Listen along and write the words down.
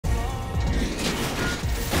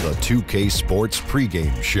the 2K Sports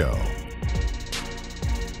pregame show.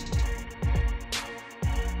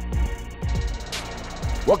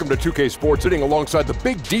 Welcome to 2K Sports, sitting alongside the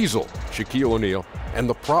Big Diesel, Shaquille O'Neal, and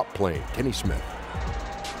the prop plane, Kenny Smith.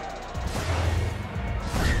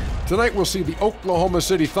 Tonight we'll see the Oklahoma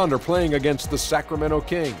City Thunder playing against the Sacramento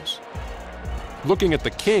Kings. Looking at the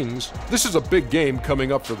Kings, this is a big game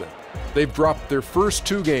coming up for them. They've dropped their first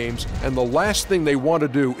 2 games, and the last thing they want to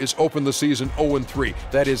do is open the season 0-3.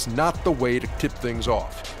 That is not the way to tip things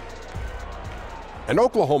off. And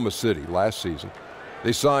Oklahoma City last season,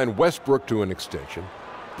 they signed Westbrook to an extension,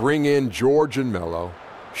 bring in George and Melo.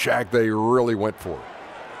 Shaq, they really went for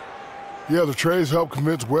it. Yeah, the trades helped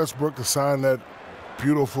convince Westbrook to sign that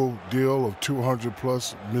beautiful deal of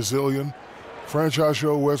 200+ million. Franchise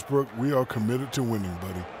show Westbrook, we are committed to winning,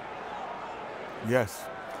 buddy. Yes.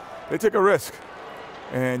 They took a risk,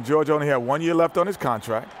 and George only had 1 year left on his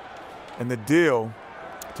contract. And the deal,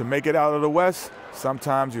 to make it out of the West,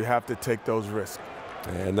 sometimes you have to take those risks.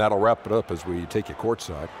 And that'll wrap it up as we take you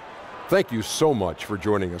courtside. Thank you so much for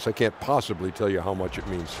joining us. I can't possibly tell you how much it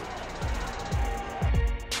means.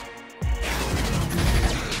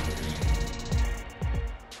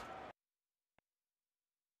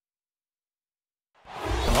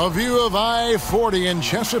 A view of I-40 in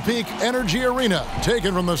Chesapeake Energy Arena,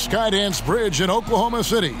 taken from the Skydance Bridge in Oklahoma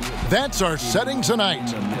City. That's our setting tonight.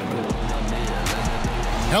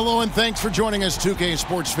 Hello and thanks for joining us, 2K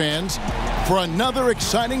Sports fans, for another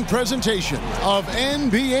exciting presentation of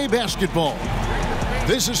NBA basketball.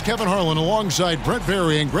 This is Kevin Harlan alongside Brent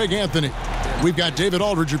Barry and Greg Anthony. We've got David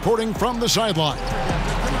Aldridge reporting from the sideline.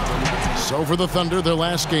 So for the Thunder, their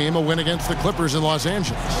last game, a win against the Clippers in Los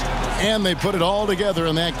Angeles. And they put it all together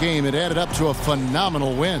in that game. It added up to a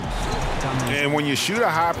phenomenal win. And when you shoot a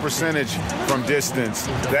high percentage from distance,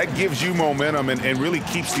 that gives you momentum and really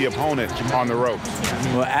keeps the opponent on the ropes.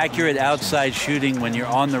 Well, accurate outside shooting when you're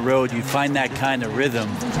on the road, you find that kind of rhythm.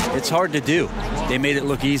 It's hard to do. They made it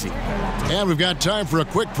look easy. And we've got time for a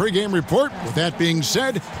quick pregame report. With that being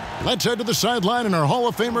said, let's head to the sideline and our Hall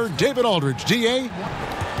of Famer, David Aldridge. D.A.?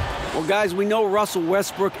 Well, guys, we know Russell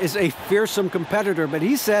Westbrook is a fearsome competitor, but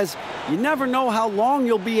he says you never know how long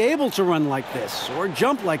you'll be able to run like this or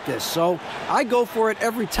jump like this, so I go for it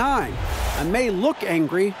every time. I may look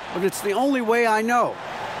angry, but it's the only way I know.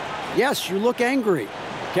 Yes, you look angry.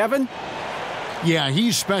 Kevin? Yeah,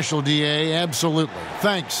 he's special, D.A., absolutely.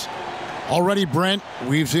 Thanks. Already, Brent,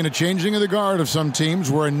 we've seen a changing of the guard of some teams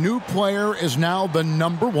where a new player is now the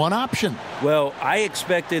 #1 option. Well, I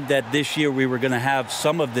expected that this year we were going to have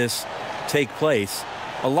some of this take place.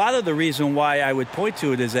 A lot of the reason why I would point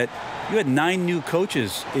to it is that you had 9 new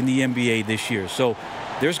coaches in the NBA this year. So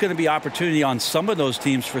there's going to be opportunity on some of those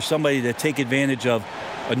teams for somebody to take advantage of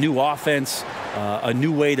a new offense, a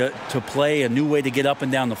new way to play, a new way to get up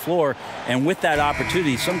and down the floor. And with that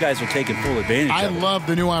opportunity, some guys are taking full advantage of it. I love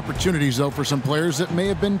the new opportunities, though, for some players that may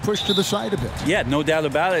have been pushed to the side a bit. Yeah, no doubt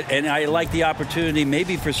about it. And I like the opportunity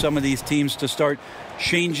maybe for some of these teams to start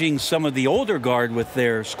changing some of the older guard with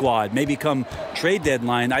their squad, maybe come trade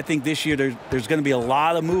deadline. I think this year there's going to be a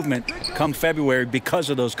lot of movement come February because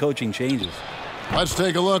of those coaching changes. Let's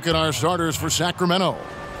take a look at our starters for Sacramento.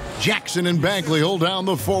 Jackson and Bagley hold down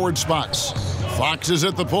the forward spots. Fox is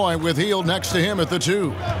at the point with Hield next to him at the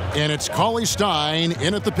 2. And it's Cauley Stein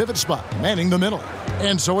in at the pivot spot, manning the middle.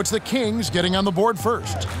 And so it's the Kings getting on the board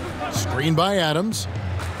first. Screen by Adams.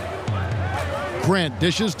 Grant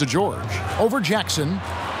dishes to George. Over Jackson.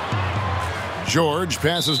 George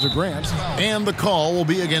passes to Grant. And the call will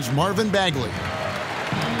be against Marvin Bagley.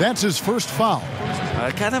 That's his first foul.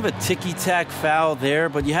 Kind of a ticky-tack foul there,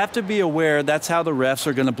 but you have to be aware that's how the refs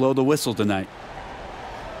are going to blow the whistle tonight.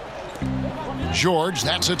 George,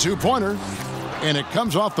 that's a 2-pointer. And it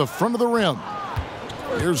comes off the front of the rim.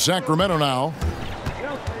 Here's Sacramento now.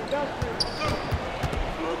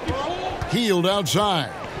 Hield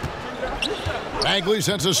outside. Bagley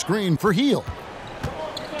sets a screen for Hield.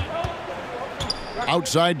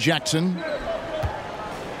 Outside Jackson.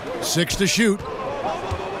 6 to shoot.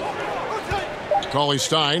 Cauley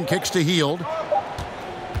Stein kicks to Hield.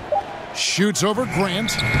 Shoots over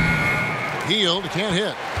Grant. Hield can't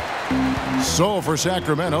hit. So for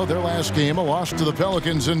Sacramento, their last game, a loss to the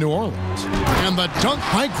Pelicans in New Orleans. And the dunk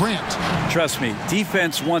by Grant. Trust me,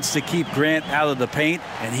 defense wants to keep Grant out of the paint,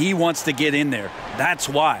 and he wants to get in there. That's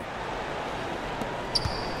why.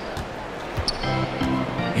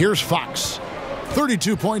 Here's Fox.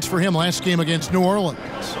 32 points for him last game against New Orleans.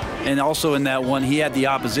 And also in that one, he had the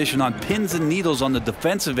opposition on pins and needles on the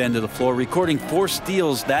defensive end of the floor, recording 4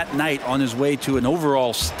 steals that night on his way to an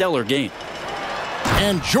overall stellar game.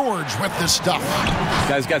 And George with the stuff. This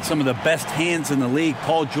guy's got some of the best hands in the league.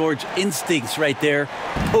 Paul George instincts right there.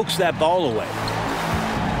 Pokes that ball away.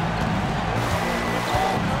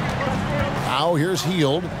 Now here's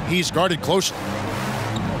Hield. He's guarded closely.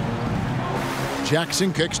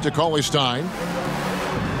 Jackson kicks to Cauley-Stein.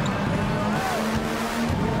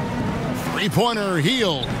 Three-pointer,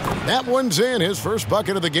 Hield. That one's in. His first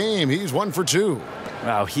bucket of the game. He's 1 for 2.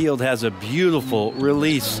 Wow, Hield has a beautiful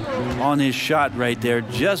release on his shot right there.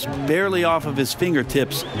 Just barely off of his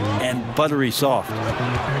fingertips and buttery soft.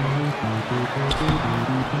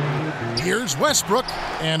 Here's Westbrook,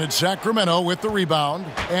 and it's Sacramento with the rebound.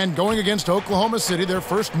 And going against Oklahoma City, their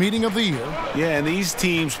first meeting of the year. Yeah, and these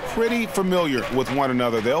teams pretty familiar with one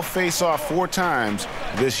another. They'll face off 4 times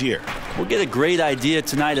this year. We'll get a great idea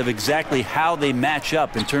tonight of exactly how they match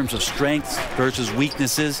up in terms of strengths versus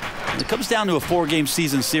weaknesses. When it comes down to a 4-game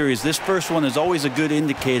season series, this first one is always a good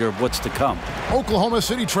indicator of what's to come. Oklahoma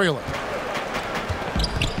City trailing.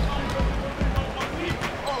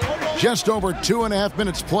 Just over 2.5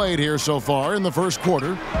 minutes played here so far in the first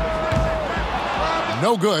quarter.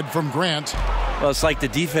 No good from Grant. Well, it's like the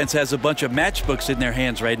defense has a bunch of matchbooks in their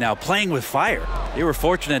hands right now, playing with fire. They were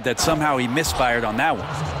fortunate that somehow he misfired on that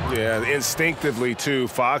one. Yeah, instinctively, too.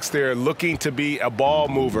 Fox there looking to be a ball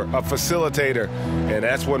mover, a facilitator, and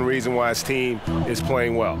that's one reason why his team is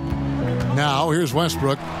playing well. Now, here's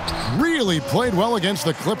Westbrook. Really played well against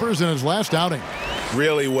the Clippers in his last outing.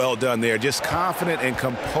 Really well done there. Just confident and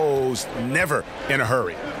composed, never in a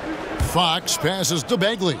hurry. Fox passes to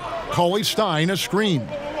Bagley. Cauley-Stein a screen.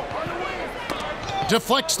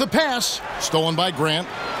 Deflects the pass. Stolen by Grant.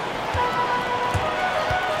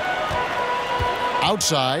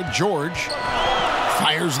 Outside, George.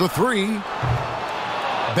 Fires the three.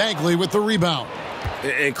 Bagley with the rebound.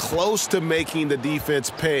 And close to making the defense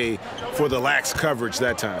pay for the lax coverage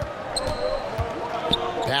that time.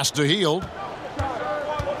 Pass to Hield.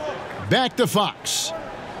 Back to Fox.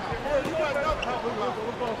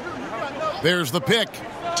 There's the pick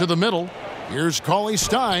to the middle. Here's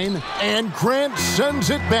Cauley-Stein, and Grant sends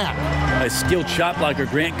it back. A skilled shot blocker,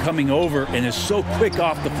 Grant, coming over and is so quick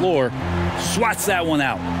off the floor. Swats that one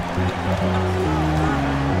out.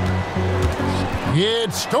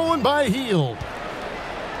 It's stolen by Hield.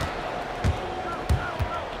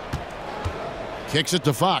 Kicks it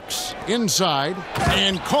to Fox. Inside,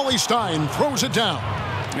 and Cauley-Stein throws it down.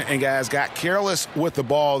 And guys got careless with the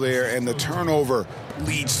ball there, and the turnover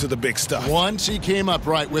leads to the big stuff. Once he came up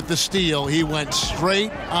right with the steal, he went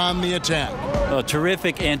straight on the attack.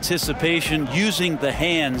 Terrific anticipation, using the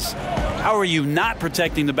hands. How are you not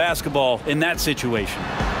protecting the basketball in that situation?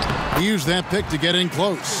 He used that pick to get in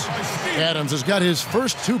close. Adams has got his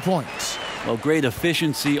first 2 points. Well, great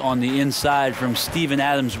efficiency on the inside from Steven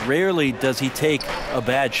Adams. Rarely does he take a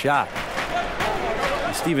bad shot.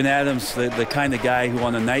 Steven Adams, the kind of guy who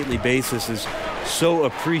on a nightly basis is so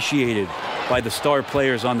appreciated by the star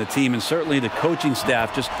players on the team, and certainly the coaching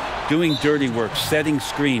staff, just doing dirty work, setting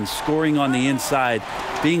screens, scoring on the inside,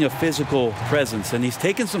 being a physical presence. And he's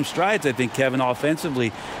taken some strides, I think, Kevin,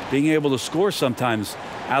 offensively, being able to score sometimes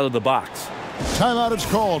out of the box. Timeout is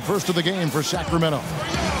called, first of the game for Sacramento.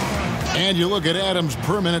 And you look at Adams'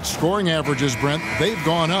 per-minute scoring averages, Brent, they've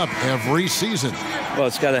gone up every season. Well,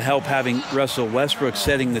 it's got to help having Russell Westbrook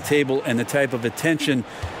setting the table and the type of attention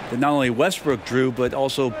that not only Westbrook drew, but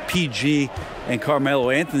also PG and Carmelo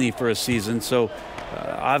Anthony for a season. So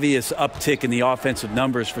obvious uptick in the offensive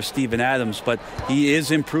numbers for Steven Adams, but he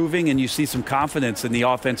is improving, and you see some confidence in the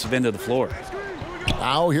offensive end of the floor.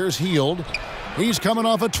 Now here's Hield. He's coming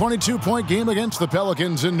off a 22-point game against the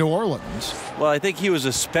Pelicans in New Orleans. Well, I think he was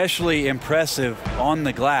especially impressive on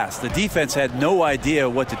the glass. The defense had no idea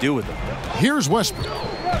what to do with him. Here's Westbrook,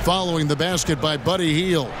 following the basket by Buddy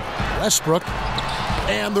Hield. Westbrook,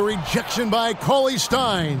 and the rejection by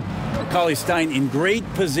Cauley-Stein. Cauley-Stein in great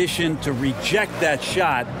position to reject that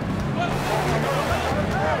shot.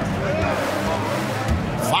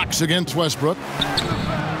 Fox against Westbrook.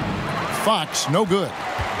 Fox, no good.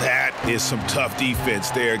 That is some tough defense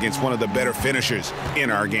there against one of the better finishers in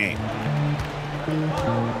our game.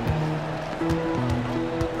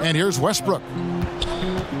 And here's Westbrook.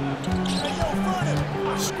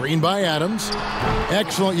 Screen by Adams.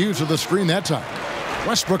 Excellent use of the screen that time.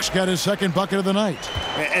 Westbrook's got his second bucket of the night.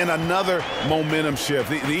 And another momentum shift.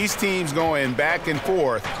 These teams going back and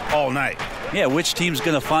forth all night. Yeah, which team's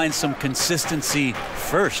going to find some consistency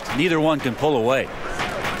first? Neither one can pull away.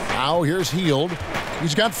 Now here's Hield.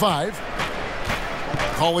 He's got 5.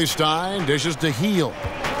 Cauley-Stein dishes to Hield.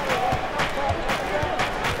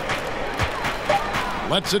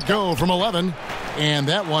 Lets it go from 11. And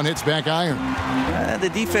that one hits back iron. The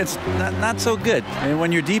defense, not so good. And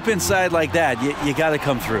when you're deep inside like that, you got to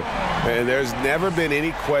come through. And there's never been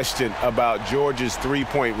any question about George's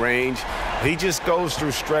three-point range. He just goes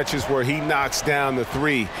through stretches where he knocks down the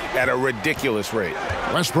three at a ridiculous rate.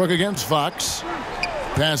 Westbrook against Fox.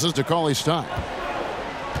 Passes to Cauley-Stein.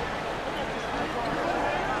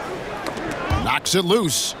 Knocks it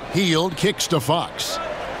loose. Hield kicks to Fox.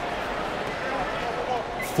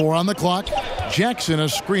 4 on the clock. Jackson a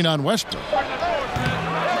screen on Westbrook.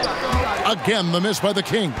 Again, the miss by the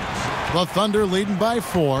Kings. The Thunder leading by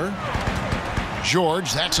 4.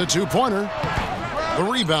 George, that's a two-pointer. The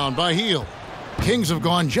rebound by Hield. Kings have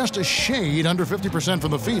gone just a shade under 50%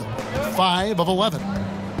 from the field. 5 of 11.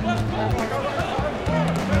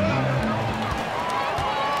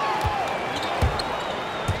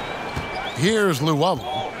 Here's Luwawu.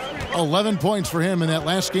 11 points for him in that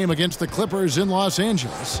last game against the Clippers in Los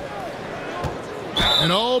Angeles.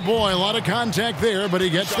 And oh boy, a lot of contact there, but he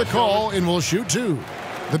gets the call and will shoot 2.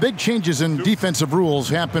 The big changes in defensive rules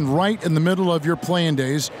happened right in the middle of your playing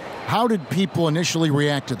days. How did people initially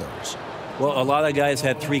react to those? Well, a lot of guys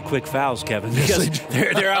had 3 quick fouls, Kevin, because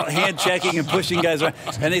they're out hand checking and pushing guys around.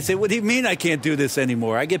 And they say, what do you mean I can't do this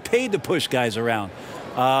anymore? I get paid to push guys around.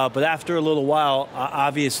 But after a little while,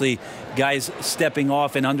 obviously, guys stepping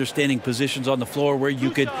off and understanding positions on the floor where you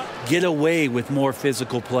could get away with more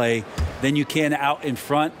physical play than you can out in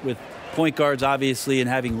front with point guards, obviously, and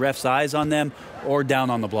having refs' eyes on them or down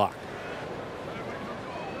on the block.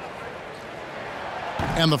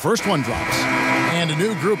 And the first one drops. And a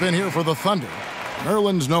new group in here for the Thunder.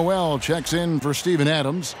 Nerlens Noel checks in for Steven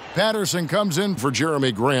Adams. Patterson comes in for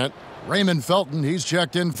Jeremy Grant. Raymond Felton, he's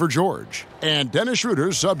checked in for George. And Dennis Schroeder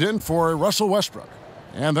subbed in for Russell Westbrook.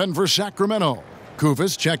 And then for Sacramento,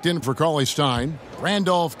 Kufis checked in for Cauley-Stein.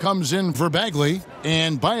 Randolph comes in for Bagley.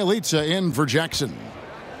 And Bielitsa in for Jackson.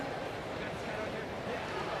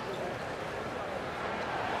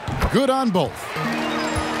 Good on both.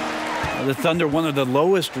 The Thunder, one of the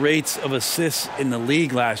lowest rates of assists in the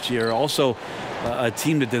league last year. Also, a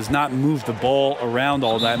team that does not move the ball around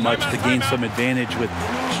all that much to gain some advantage with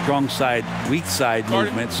strong side, weak side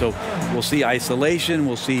movement. So we'll see isolation,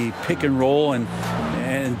 we'll see pick and roll, and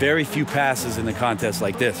very few passes in a contest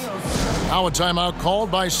like this. Now a timeout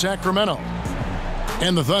called by Sacramento.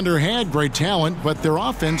 And the Thunder had great talent, but their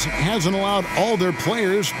offense hasn't allowed all their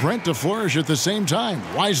players, Brent, to flourish at the same time.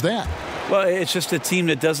 Why is that? Well, it's just a team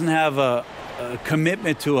that doesn't have a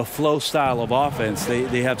commitment to a flow style of offense.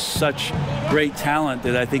 They have such great talent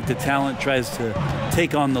that I think the talent tries to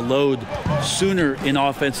take on the load sooner in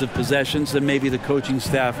offensive possessions than maybe the coaching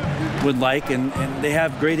staff would like, and they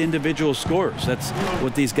have great individual scorers. That's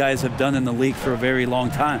what these guys have done in the league for a very long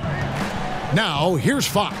time. Now, here's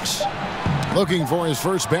Fox. Looking for his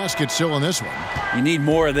first basket still in this one. You need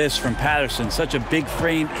more of this from Patterson. Such a big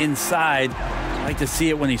frame inside. I like to see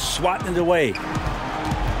it when he's swatting it away.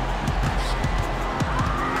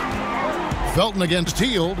 Felton against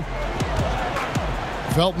Hield.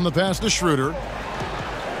 Felton the pass to Schroeder.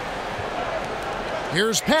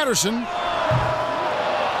 Here's Patterson.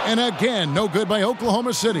 And again, no good by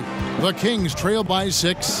Oklahoma City. The Kings trail by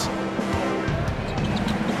 6.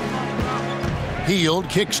 Hield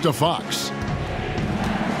kicks to Fox.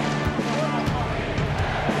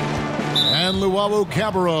 And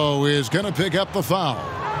Luwawu-Cabarrot is going to pick up the foul.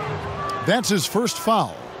 That's his first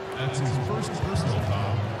foul. That's his first personal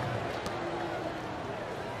foul.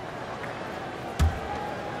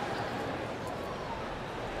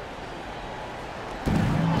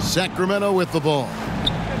 Sacramento with the ball.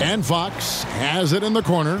 And Fox has it in the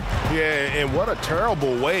corner. Yeah, and what a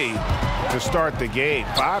terrible way to start the game.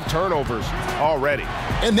 5 turnovers already.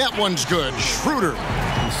 And that one's good. Schroeder.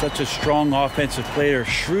 He's such a strong offensive player.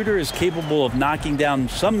 Schroeder is capable of knocking down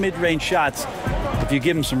some mid-range shots if you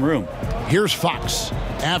give him some room. Here's Fox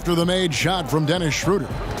after the made shot from Dennis Schroeder.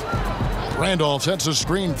 Randolph sets a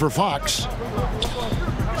screen for Fox.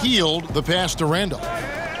 Hield the pass to Randolph.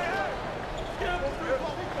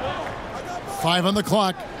 5 on the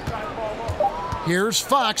clock. Here's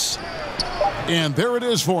Fox. And there it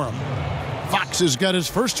is for him. Fox has got his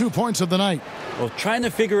first 2 points of the night. Well, trying to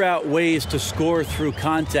figure out ways to score through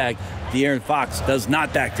contact, De'Aaron Fox does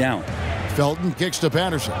not back down. Felton kicks to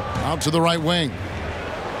Patterson. Out to the right wing.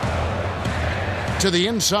 To the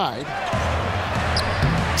inside.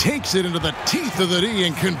 Takes it into the teeth of the D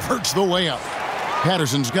and converts the layup.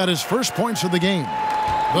 Patterson's got his first points of the game.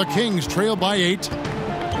 The Kings trail by 8.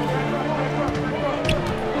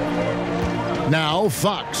 Now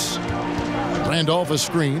Fox. Randolph a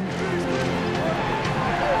screen.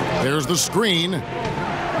 There's the screen.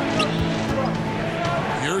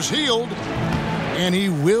 Here's Hield. And he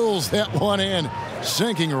wills that one in,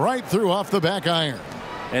 sinking right through off the back iron.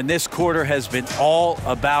 And this quarter has been all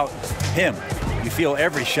about him. You feel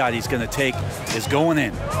every shot he's going to take is going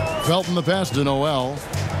in. Felton the pass to Noel.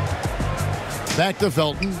 Back to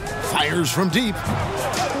Felton. Fires from deep.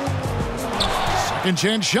 Second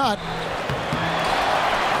chance shot.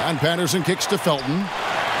 And Patterson kicks to Felton.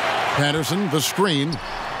 Patterson, the screen.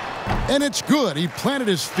 And it's good. He planted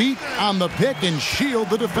his feet on the pick and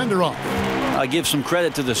shielded the defender off. I give some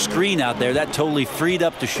credit to the screen out there. That totally freed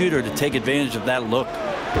up the shooter to take advantage of that look.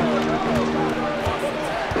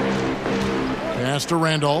 Pass to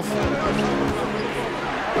Randolph.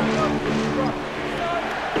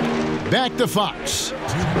 Back to Fox.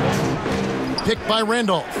 Picked by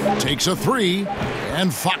Randolph. Takes a three,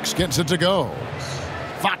 and Fox gets it to go.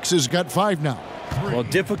 Fox has got 5 now. Well,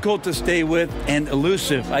 difficult to stay with and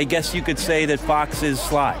elusive. I guess you could say that Fox is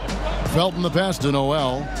sly. Felton the pass to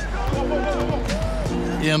Noel.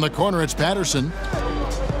 In the corner, it's Patterson.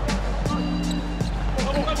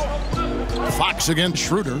 Fox against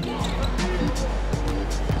Schroeder.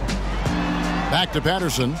 Back to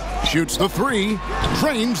Patterson. Shoots the three.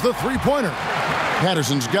 Drains the three-pointer.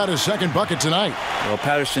 Patterson's got his second bucket tonight. Well,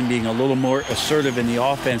 Patterson being a little more assertive in the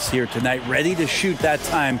offense here tonight, ready to shoot that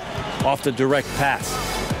time off the direct pass.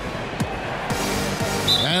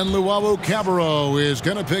 And Luau Cabarro is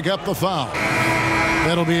going to pick up the foul.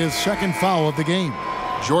 That'll be his second foul of the game.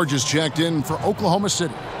 George is checked in for Oklahoma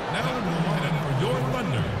City. Now in the lineup for your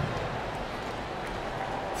Thunder,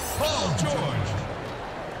 Paul George.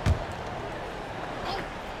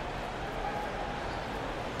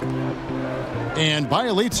 And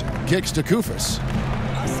Bielitsa kicks to Kufis.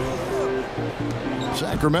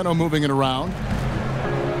 Sacramento moving it around.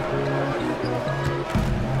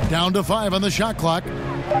 Down to 5 on the shot clock.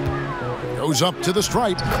 Goes up to the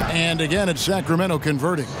stripe. And again, it's Sacramento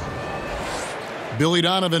converting. Billy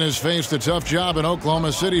Donovan has faced a tough job in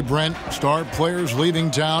Oklahoma City, Brent. Star players leaving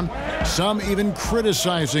town. Some even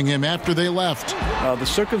criticizing him after they left. The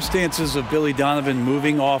circumstances of Billy Donovan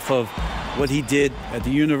moving off of what he did at the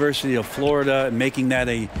University of Florida and making that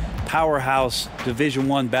a powerhouse Division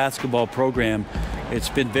I basketball program. It's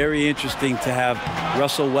been very interesting to have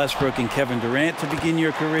Russell Westbrook and Kevin Durant to begin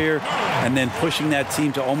your career, and then pushing that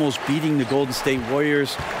team to almost beating the Golden State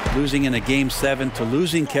Warriors, losing in a Game 7 to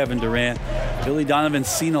losing Kevin Durant. Billy Donovan's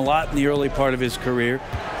seen a lot in the early part of his career.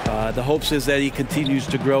 The hopes is that he continues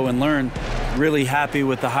to grow and learn. Really happy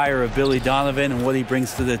with the hire of Billy Donovan and what he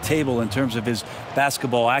brings to the table in terms of his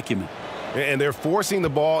basketball acumen. And they're forcing the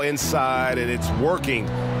ball inside, and it's working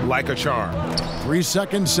like a charm. 3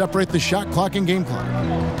 seconds separate the shot clock and game clock.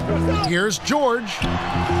 Here's George.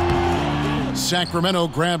 Sacramento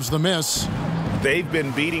grabs the miss. They've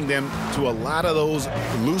been beating them to a lot of those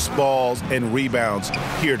loose balls and rebounds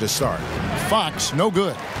here to start. Fox, no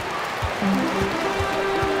good.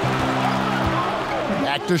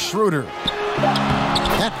 Back to Schroeder.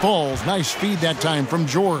 That falls. Nice feed that time from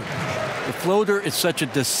George. The floater is such a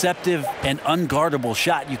deceptive and unguardable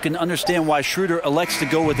shot. You can understand why Schroeder elects to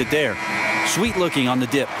go with it there. Sweet looking on the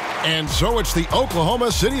dip. And so it's the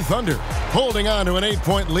Oklahoma City Thunder holding on to an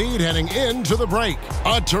 8-point lead heading into the break.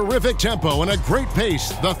 A terrific tempo and a great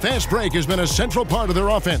pace. The fast break has been a central part of their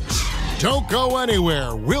offense. Don't go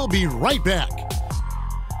anywhere. We'll be right back.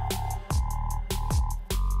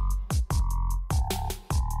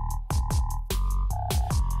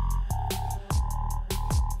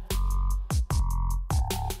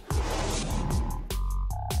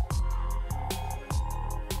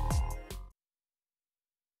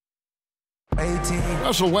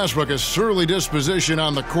 Russell Westbrook, a surly disposition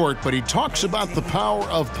on the court, but he talks about the power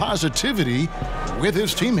of positivity with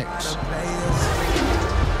his teammates.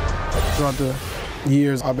 Throughout the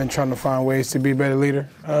years, I've been trying to find ways to be a better leader.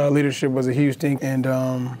 Leadership was a huge thing, and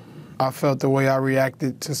I felt the way I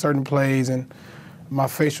reacted to certain plays and my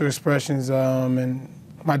facial expressions and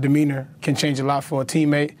my demeanor can change a lot for a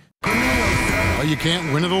teammate. Well, you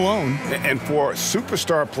can't win it alone. And for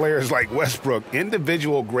superstar players like Westbrook,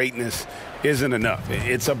 individual greatness isn't enough.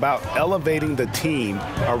 It's about elevating the team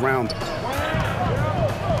around them.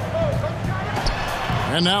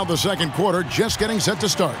 And now the second quarter just getting set to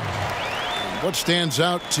start. What stands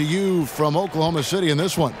out to you from Oklahoma City in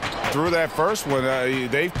this one? Through that first one,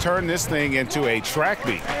 they've turned this thing into a track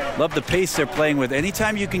meet. Love the pace they're playing with.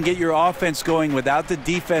 Anytime you can get your offense going without the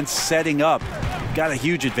defense setting up, you've got a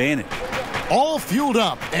huge advantage. All fueled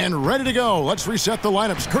up and ready to go. Let's reset the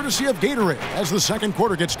lineups courtesy of Gatorade as the second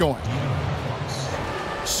quarter gets going.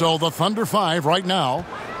 So the Thunder 5 right now,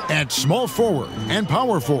 At small forward and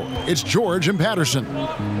power forward, it's George and Patterson.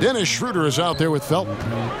 Dennis Schroeder is out there with Felton.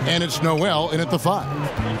 And it's Noel in at the 5.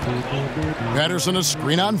 Patterson a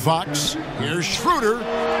screen on Fox. Here's Schroeder.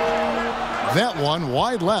 That one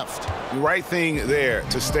wide left. The right thing there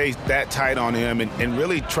to stay that tight on him and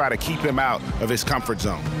really try to keep him out of his comfort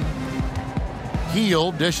zone.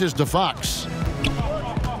 Hield dishes to Fox.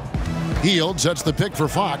 Hield sets the pick for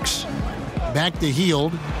Fox. Back to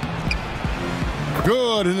Hield.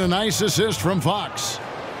 Good, and a nice assist from Fox.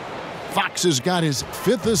 Fox has got his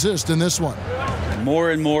 5th assist in this one.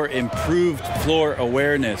 More and more improved floor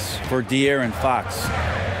awareness for De'Aaron Fox.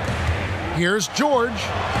 Here's George.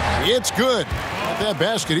 It's good. At that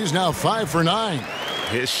basket, he's now 5 for 9.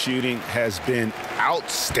 His shooting has been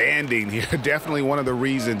outstanding here. Definitely one of the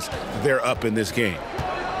reasons they're up in this game.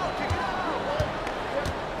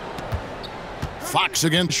 Fox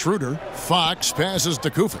against Schroeder. Fox passes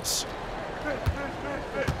to Koufos.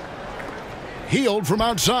 Hield from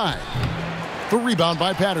outside. The rebound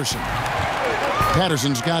by Patterson.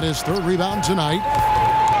 Patterson's got his 3rd rebound tonight.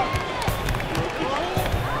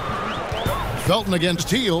 Felton against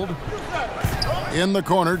Hield. In the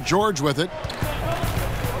corner, George with it.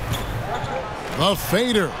 The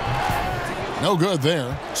fader. No good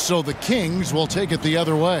there. So the Kings will take it the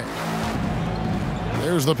other way.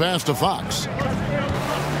 There's the pass to Fox.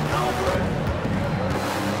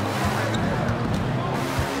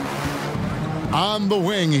 On the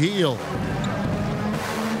wing, Hield.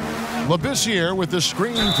 Labissiere with the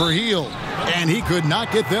screen for Hield. And he could not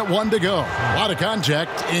get that one to go. A lot of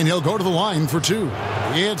contact, and he'll go to the line for 2.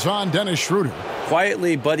 It's on Dennis Schroeder.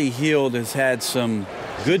 Quietly, Buddy Hield has had some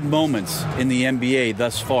good moments in the NBA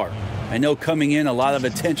thus far. I know coming in, a lot of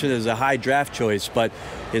attention as a high draft choice, but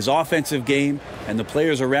his offensive game and the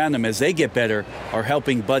players around him, as they get better, are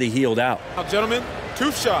helping Buddy Hield out. Now, gentlemen,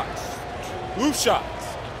 2 shots. Loop shots.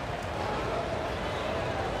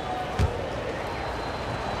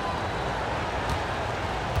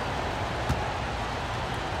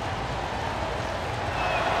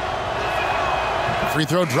 Free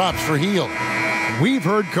throw drops for Hield. We've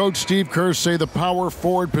heard Coach Steve Kerr say the power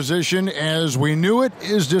forward position, as we knew it,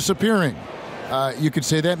 is disappearing. You could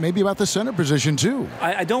say that maybe about the center position, too.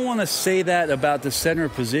 I don't want to say that about the center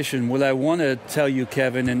position. What I want to tell you,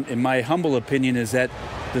 Kevin, in my humble opinion, is that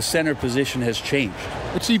the center position has changed.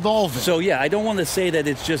 It's evolving. So, yeah, I don't want to say that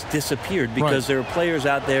it's just disappeared, because there are players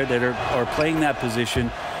out there that are playing that position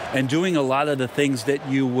and doing a lot of the things that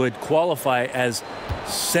you would qualify as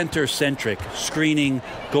center-centric, screening,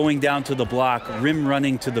 going down to the block, rim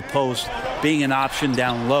running to the post, being an option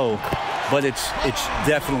down low. But it's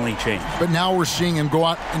definitely changed. But now we're seeing him go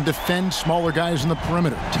out and defend smaller guys in the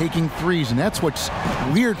perimeter, taking threes, and that's what's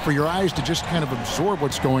weird for your eyes to just kind of absorb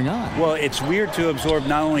what's going on. Well, it's weird to absorb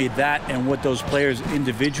not only that and what those players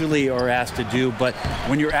individually are asked to do, but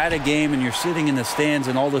when you're at a game and you're sitting in the stands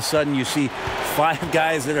and all of a sudden you see 5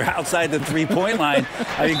 guys that are outside the three-point line.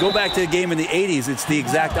 I mean, go back to the game in the 80s. It's the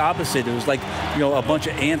exact opposite. It was like, a bunch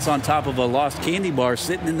of ants on top of a lost candy bar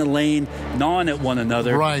sitting in the lane, gnawing at one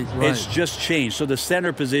another. Right. It's just changed. So the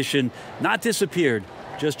center position, not disappeared,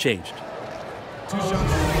 just changed.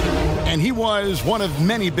 And he was one of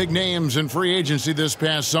many big names in free agency this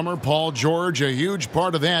past summer. Paul George, a huge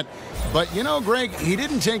part of that. But, Greg, he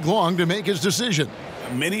didn't take long to make his decision.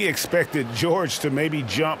 Many expected George to maybe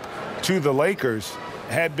jump to the Lakers.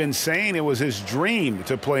 Had been saying it was his dream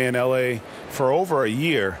to play in L.A. for over a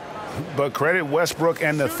year. But credit Westbrook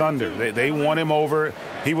and the Thunder. They won him over.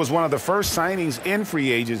 He was one of the first signings in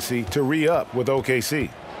free agency to re-up with OKC.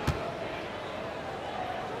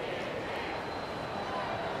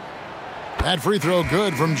 That free throw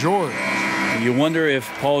good from George. You wonder if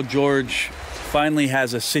Paul George finally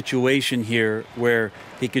has a situation here where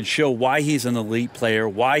he could show why he's an elite player,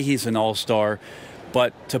 why he's an all-star,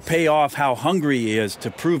 but to pay off how hungry he is to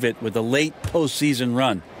prove it with a late postseason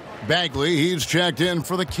run. Bagley, he's checked in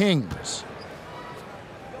for the Kings.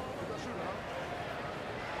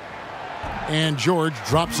 And George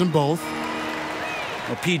drops them both.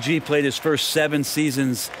 Well, PG played his first 7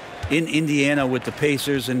 seasons in Indiana with the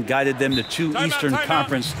Pacers and guided them to 2 Eastern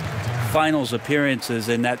Conference Finals appearances.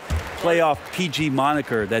 And that playoff PG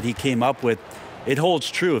moniker that he came up with, it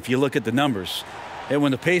holds true if you look at the numbers. And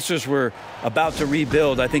when the Pacers were about to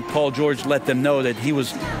rebuild, I think Paul George let them know that he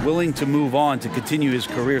was willing to move on to continue his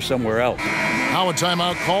career somewhere else. Now a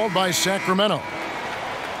timeout called by Sacramento.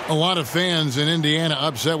 A lot of fans in Indiana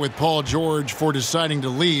upset with Paul George for deciding to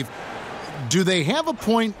leave. Do they have a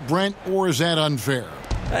point, Brent, or is that unfair?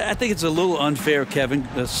 I think it's a little unfair, Kevin.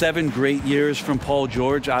 7 great years from Paul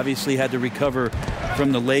George. Obviously had to recover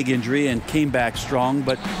from the leg injury and came back strong.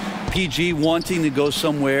 But PG wanting to go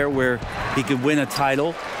somewhere where he could win a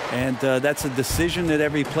title, and that's a decision that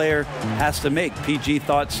every player has to make. PG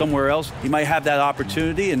thought somewhere else he might have that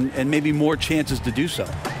opportunity and maybe more chances to do so.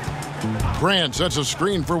 Grant sets a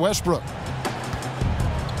screen for Westbrook.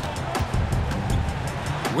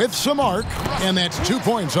 With some arc, and that's 2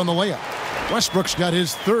 points on the layup. Westbrook's got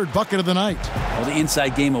his third bucket of the night. Well, the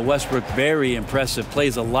inside game of Westbrook, very impressive.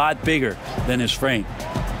 Plays a lot bigger than his frame.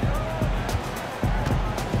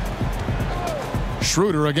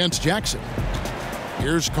 Schroeder against Jackson.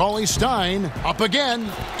 Here's Cauley Stein. Up again.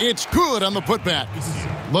 It's good on the putback.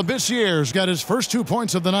 Labissiere's got his first 2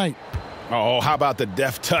 points of the night. Oh, how about the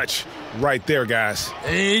deft touch right there, guys?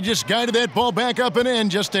 He just guided that ball back up and in.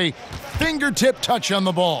 Just a fingertip touch on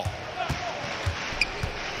the ball.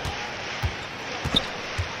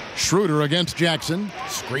 Schroeder against Jackson.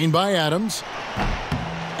 Screen by Adams.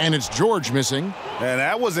 And it's George missing. And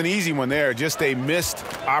that was an easy one there. Just a missed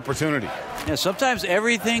opportunity. Yeah, sometimes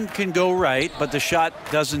everything can go right, but the shot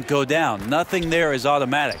doesn't go down. Nothing there is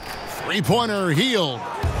automatic. Three-pointer Hield.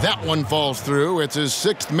 That one falls through. It's his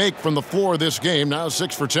sixth make from the floor this game. Now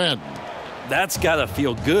 6 for 10. That's got to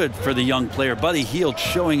feel good for the young player. Buddy Hield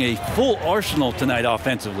showing a full arsenal tonight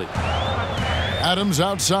offensively. Adams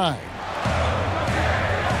outside.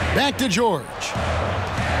 Back to George.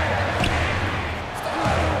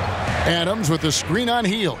 Adams with the screen on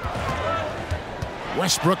Hield.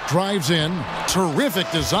 Westbrook drives in. Terrific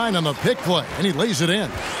design on the pick play, and he lays it in.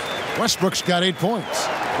 Westbrook's got 8 points.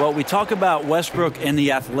 Well, we talk about Westbrook and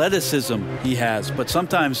the athleticism he has, but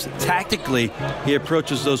sometimes tactically he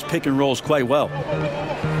approaches those pick and rolls quite well.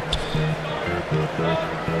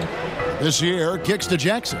 This year, kicks to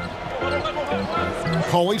Jackson.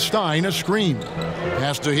 Cauley Stein a screen.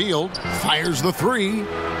 Pass to Hield. Fires the three.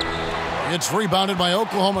 It's rebounded by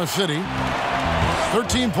Oklahoma City.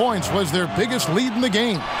 13 points was their biggest lead in the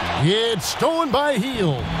game. It's stolen by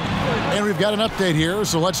Hield. And we've got an update here,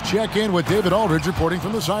 so let's check in with David Aldridge reporting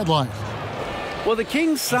from the sideline. Well, the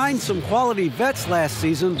Kings signed some quality vets last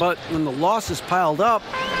season, but when the losses piled up,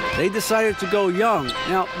 they decided to go young.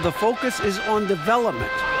 Now, the focus is on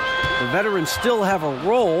development. The veterans still have a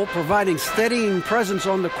role providing steadying presence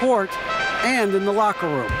on the court and in the locker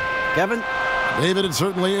room. Kevin? David, it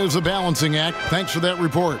certainly is a balancing act. Thanks for that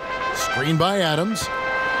report. Screen by Adams.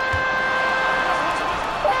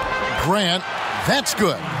 Grant, that's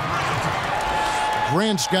good.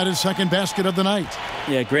 Grant's got his second basket of the night.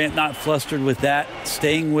 Yeah, Grant not flustered with that,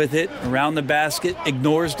 staying with it around the basket,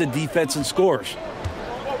 ignores the defense and scores.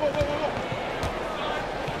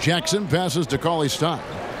 Jackson passes to Cauley Stein.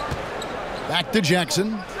 Back to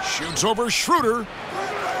Jackson. Shoots over Schroeder.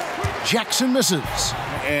 Jackson misses.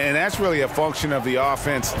 And that's really a function of the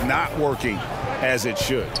offense not working as it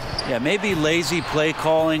should. Yeah, maybe lazy play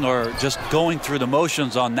calling or just going through the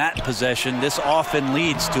motions on that possession. This often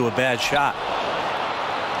leads to a bad shot.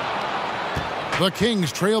 The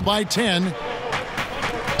Kings trail by 10.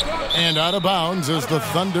 And out of bounds as the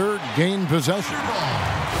Thunder gain possession.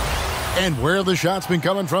 And where the shot's been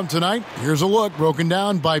coming from tonight, here's a look broken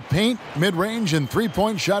down by paint, mid-range, and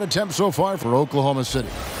three-point shot attempts so far for Oklahoma City.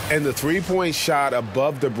 And the three-point shot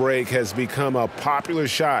above the break has become a popular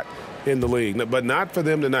shot in the league, but not for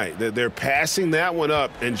them tonight. They're passing that one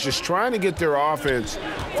up and just trying to get their offense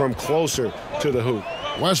from closer to the hoop.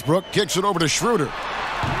 Westbrook kicks it over to Schroeder.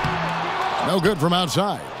 No good from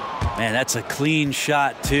outside. Man, that's a clean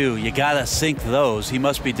shot, too. You got to sink those. He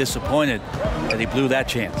must be disappointed that he blew that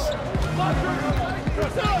chance.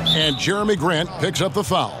 And Jeremy Grant picks up the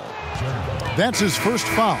foul. That's his first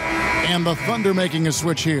foul. And the Thunder making a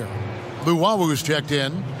switch here. Luawu's checked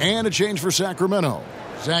in, and a change for Sacramento.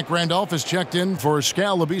 Zach Randolph is checked in for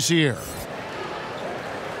Skal Labissiere.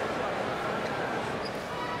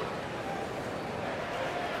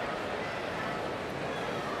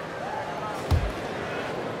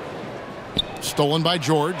 Stolen by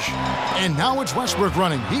George. And now it's Westbrook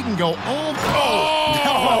running. He can go all...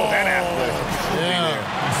 Oh, that happened.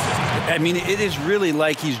 Yeah. I mean, it is really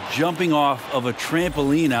like he's jumping off of a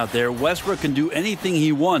trampoline out there. Westbrook can do anything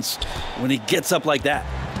he wants when he gets up like that.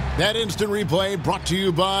 That instant replay brought to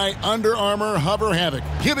you by Under Armour Hover Havoc,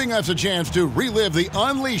 giving us a chance to relive the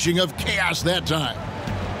unleashing of chaos that time.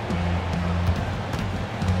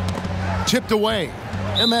 Tipped away,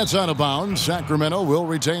 and that's out of bounds. Sacramento will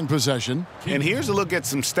retain possession. And here's a look at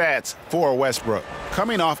some stats for Westbrook.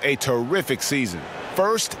 Coming off a terrific season.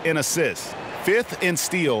 First in assists, fifth in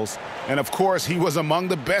steals, And, of course, he was among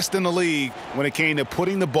the best in the league when it came to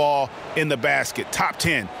putting the ball in the basket. Top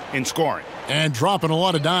 10 in scoring. And dropping a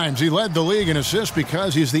lot of dimes. He led the league in assists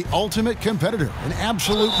because he's the ultimate competitor, an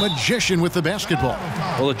absolute magician with the basketball.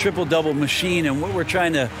 Well, a triple-double machine, and what we're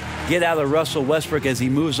trying to get out of Russell Westbrook as he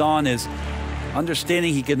moves on is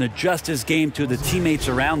understanding he can adjust his game to the teammates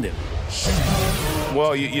around him.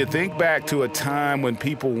 Well, you think back to a time when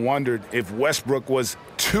people wondered if Westbrook was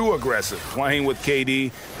too aggressive playing with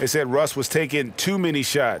KD. They said Russ was taking too many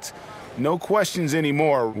shots. No questions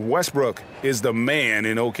anymore. Westbrook is the man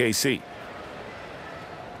in OKC.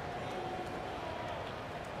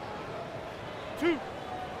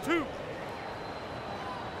 Two.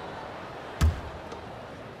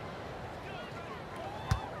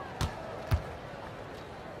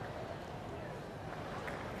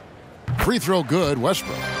 Free throw good,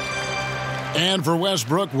 Westbrook. And for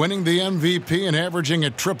Westbrook, winning the MVP and averaging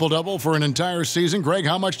a triple-double for an entire season, Greg,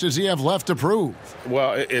 how much does he have left to prove?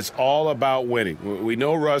 Well, it's all about winning. We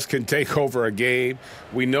know Russ can take over a game.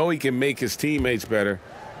 We know he can make his teammates better.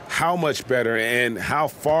 How much better and how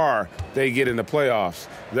far they get in the playoffs,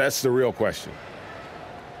 that's the real question.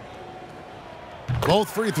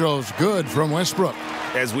 Both free throws good from Westbrook.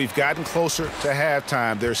 As we've gotten closer to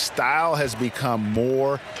halftime, their style has become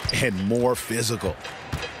more and more physical.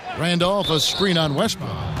 Randolph, a screen on Westbrook.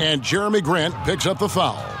 And Jeremy Grant picks up the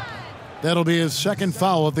foul. That'll be his second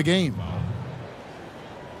foul of the game.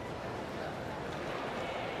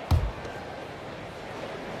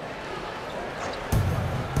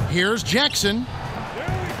 Here's Jackson.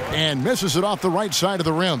 And misses it off the right side of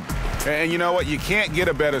the rim. And you know what? You can't get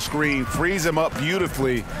a better screen. Frees him up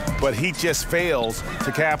beautifully, but he just fails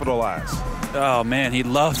to capitalize. Oh, man, he'd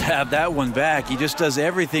love to have that one back. He just does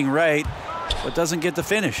everything right, but doesn't get the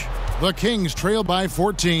finish. The Kings trail by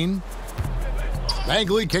 14.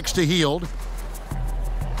 Bagley kicks to Hield.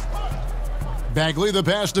 Bagley the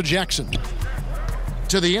pass to Jackson.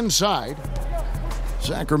 To the inside.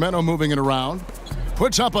 Sacramento moving it around.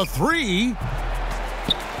 Puts up a three.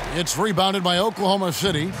 It's rebounded by Oklahoma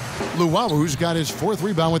City. Luwalu's got his fourth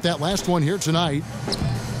rebound with that last one here tonight.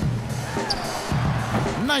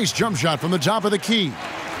 Nice jump shot from the top of the key.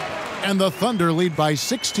 And the Thunder lead by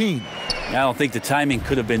 16. I don't think the timing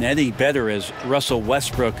could have been any better as Russell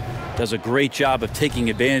Westbrook does a great job of taking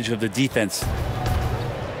advantage of the defense.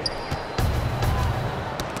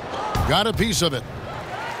 Got a piece of it.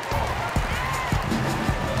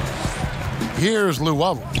 Here's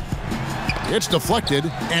Luwalu. It's deflected,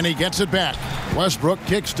 and he gets it back. Westbrook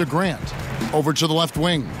kicks to Grant. Over to the left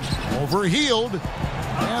wing. Over Hield.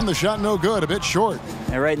 And the shot no good, a bit short.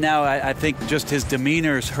 And right now, I think just his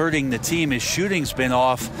demeanor is hurting the team. His shooting's been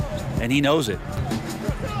off, and he knows it.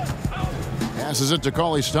 Passes it to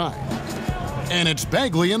Cauley-Stein. And it's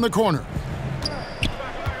Bagley in the corner.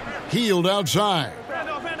 Hield outside.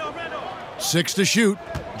 6 to shoot.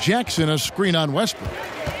 Jackson a screen on Westbrook.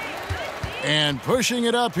 And pushing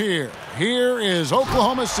it up here. Here is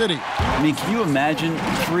Oklahoma City. I mean, can you imagine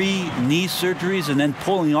 3 knee surgeries and then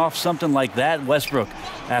pulling off something like that? Westbrook,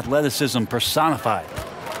 athleticism personified.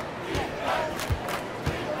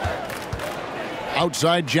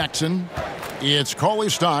 Outside Jackson. It's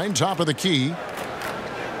Cauley-Stein, top of the key.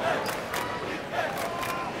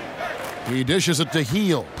 He dishes it to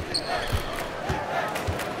Hield.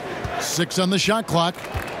 6 on the shot clock.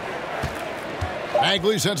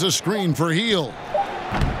 Bagley sets a screen for Hield.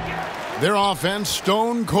 Their offense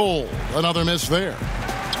stone cold. Another miss there.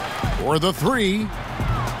 For the 3.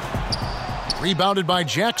 Rebounded by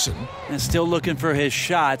Jackson. And still looking for his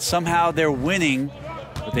shot. Somehow they're winning,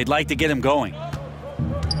 but they'd like to get him going.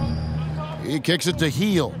 He kicks it to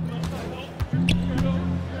Hield.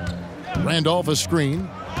 Randolph a screen.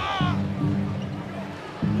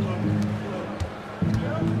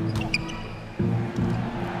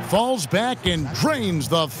 Falls back and drains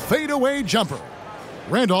the fadeaway jumper.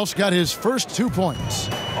 Randolph's got his first 2 points.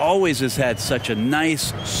 Always has had such a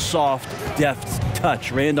nice, soft, deft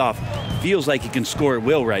touch. Randolph feels like he can score at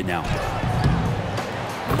will right now.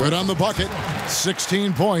 Good on the bucket.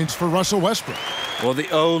 16 points for Russell Westbrook. Well,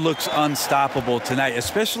 the O looks unstoppable tonight,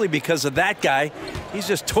 especially because of that guy. He's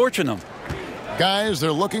just torching them. Guys,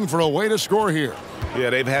 they're looking for a way to score here. Yeah,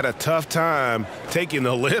 they've had a tough time taking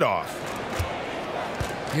the lid off.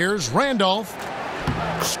 Here's Randolph.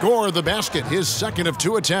 Score the basket, his second of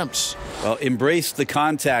 2 attempts. Well, embrace the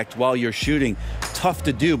contact while you're shooting. Tough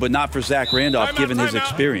to do, but not for Zach Randolph, given his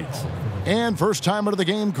experience. And first time out of the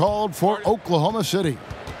game called for Oklahoma City.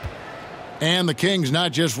 And the Kings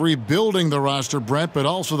not just rebuilding the roster, Brett, but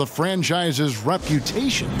also the franchise's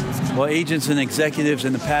reputation. Well, agents and executives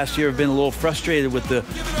in the past year have been a little frustrated with the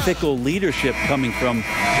fickle leadership coming from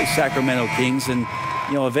the Sacramento Kings, and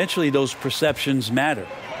eventually those perceptions matter.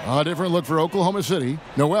 A different look for Oklahoma City.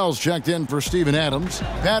 Noel's checked in for Steven Adams.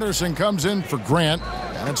 Patterson comes in for Grant.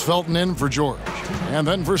 And it's Felton in for George. And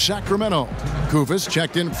then for Sacramento, Kufis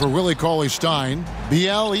checked in for Willie Cauley-Stein.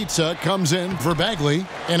 Bielitsa comes in for Bagley.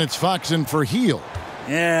 And it's Fox in for Heel.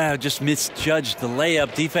 Yeah, just misjudged the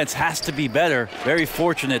layup. Defense has to be better. Very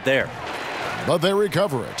fortunate there. But they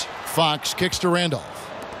recover it. Fox kicks to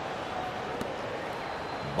Randolph.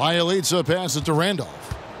 Bielitsa passes to Randolph.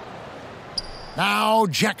 Now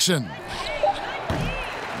Jackson.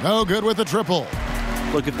 No good with the triple.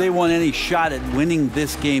 Look, if they want any shot at winning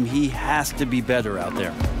this game, he has to be better out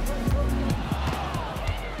there.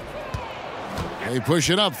 They push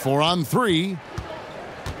it up 4-on-3.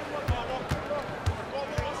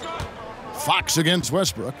 Fox against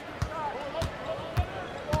Westbrook.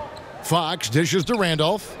 Fox dishes to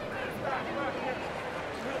Randolph.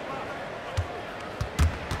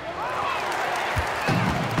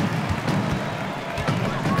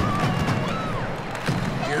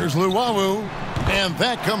 Here's Luwawu. And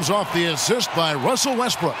that comes off the assist by Russell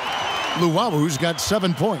Westbrook. Luwawu's got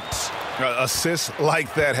 7 points. Assists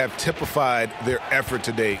like that have typified their effort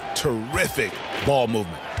today. Terrific ball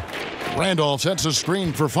movement. Randolph sets a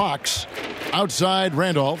screen for Fox. Outside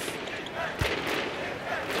Randolph.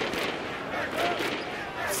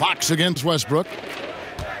 Fox against Westbrook.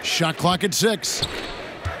 Shot clock at 6.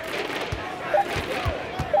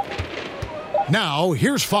 Now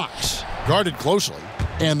here's Fox. Guarded closely.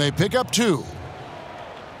 And they pick up 2.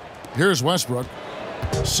 Here's Westbrook.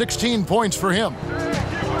 16 points for him.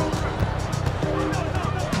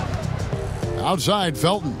 Outside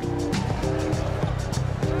Felton.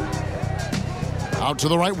 Out to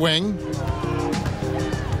the right wing.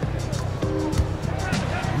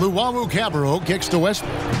 Luwawu-Cabarrot kicks to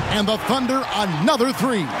Westbrook. And the Thunder another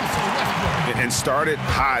 3. And started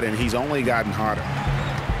hot, and he's only gotten hotter.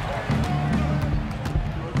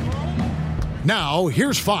 Now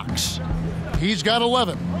here's Fox. He's got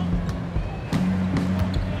 11.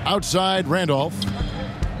 Outside Randolph.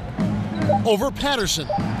 Over Patterson.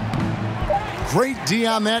 Great D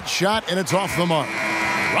on that shot, and it's off the mark.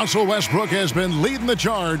 Russell Westbrook has been leading the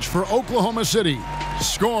charge for Oklahoma City.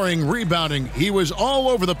 Scoring, rebounding, he was all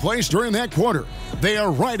over the place during that quarter. They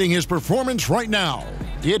are riding his performance right now.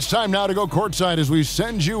 It's time now to go courtside as we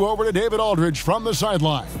send you over to David Aldridge from the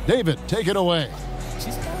sideline. David, take it away.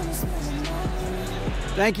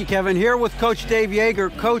 Thank you, Kevin. Here with Coach Dave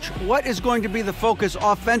Yeager. Coach, what is going to be the focus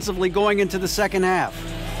offensively going into the second half?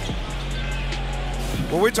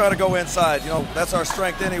 Well, we try to go inside. That's our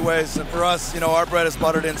strength anyways. And for us, our bread is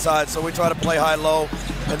buttered inside. So we try to play high-low.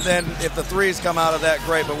 And then if the threes come out of that,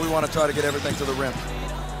 great. But we want to try to get everything to the rim.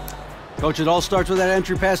 Coach, it all starts with that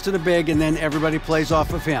entry pass to the big, and then everybody plays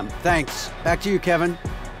off of him. Thanks. Back to you, Kevin.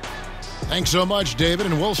 Thanks so much, David,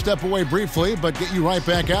 and we'll step away briefly, but get you right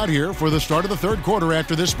back out here for the start of the third quarter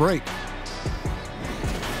after this break.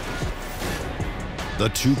 The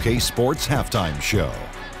 2K Sports Halftime Show.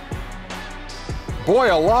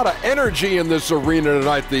 Boy, a lot of energy in this arena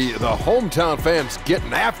tonight. The hometown fans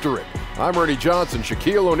getting after it. I'm Ernie Johnson.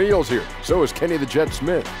 Shaquille O'Neal's here. So is Kenny the Jet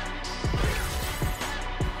Smith.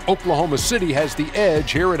 Oklahoma City has the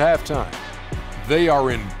edge here at halftime. They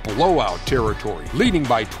are in blowout territory, leading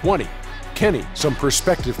by 20. Kenny, some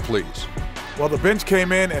perspective, please. Well, the bench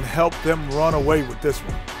came in and helped them run away with this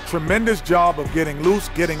one. Tremendous job of getting loose,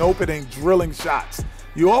 getting open, and drilling shots.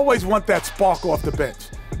 You always want that spark off the bench,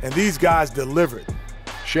 and these guys delivered.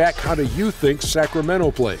 Shaq, how do you think Sacramento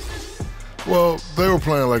played? Well, they were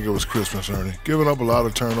playing like it was Christmas, Ernie, giving up a lot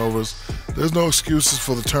of turnovers. There's no excuses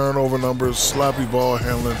for the turnover numbers, sloppy ball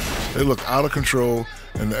handling. They look out of control,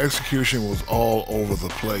 and the execution was all over the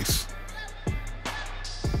place.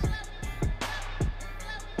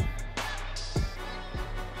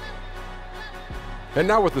 And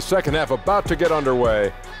now with the second half about to get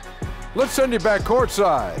underway, let's send you back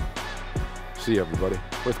courtside. See you, everybody,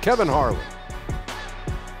 with Kevin Harlan.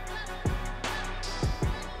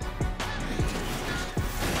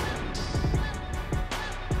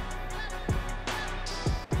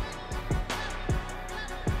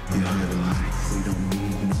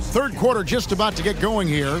 Third quarter just about to get going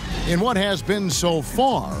here in what has been so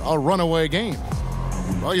far a runaway game.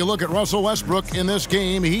 Well, you look at Russell Westbrook in this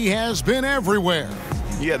game, he has been everywhere.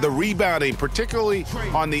 Yeah, the rebounding, particularly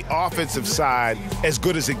on the offensive side, as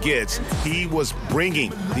good as it gets. He was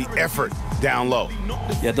bringing the effort down low.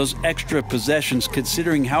 Yeah, those extra possessions,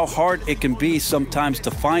 considering how hard it can be sometimes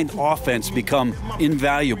to find offense, become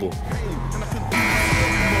invaluable.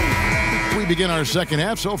 We begin our second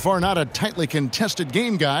half. So far, not a tightly contested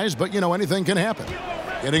game, guys, but, anything can happen.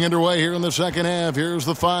 Getting underway here in the second half. Here's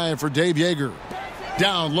the 5 for Dave Yeager.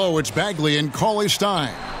 Down low, it's Bagley and Cauley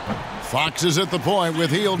Stein. Fox is at the point with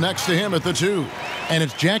Hield next to him at the 2. And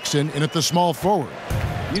it's Jackson in at the small forward.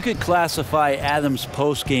 You could classify Adams'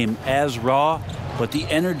 postgame as raw, but the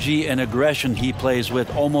energy and aggression he plays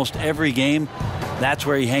with almost every game, that's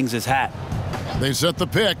where he hangs his hat. They set the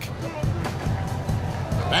pick.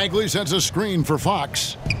 Bagley sets a screen for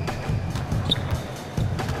Fox.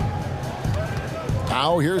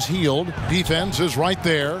 Now here's Hield. Defense is right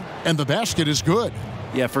there, and the basket is good.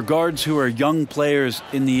 Yeah, for guards who are young players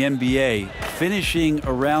in the NBA, finishing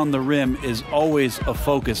around the rim is always a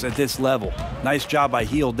focus at this level. Nice job by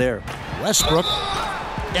Hield there. Westbrook,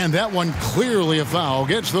 and that one clearly a foul.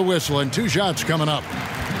 Gets the whistle, and 2 shots coming up.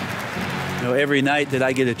 Every night that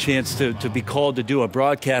I get a chance to be called to do a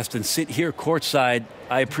broadcast and sit here courtside,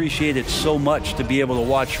 I appreciate it so much to be able to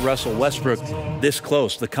watch Russell Westbrook this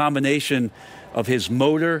close. The combination of his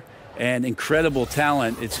motor and incredible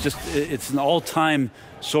talent, it's an all-time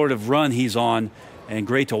sort of run he's on, and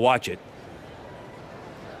great to watch it.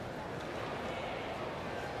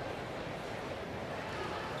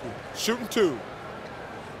 Shooting 2.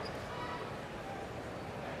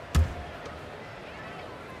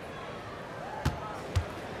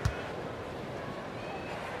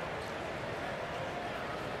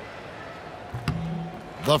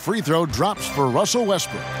 The free throw drops for Russell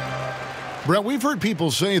Westbrook. Brett, we've heard people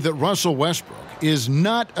say that Russell Westbrook is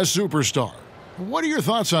not a superstar. What are your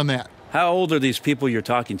thoughts on that? How old are these people you're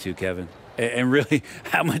talking to, Kevin? And really,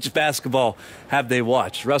 how much basketball have they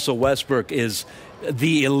watched? Russell Westbrook is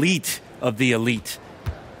the elite of the elite.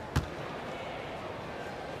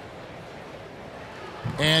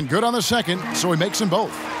 And good on the second, so he makes them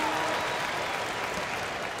both.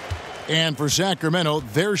 And for Sacramento,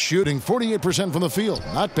 they're shooting 48% from the field.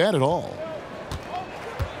 Not bad at all.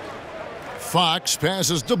 Fox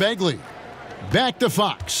passes to Bagley. Back to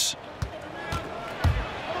Fox.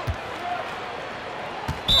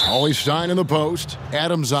 Cauley Stein in the post.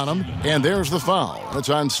 Adams on him. And there's the foul. It's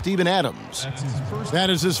on Steven Adams. That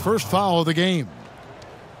is his first foul of the game.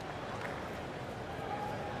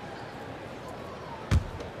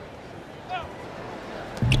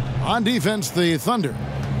 On defense, the Thunder.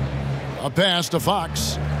 A pass to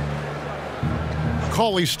Fox.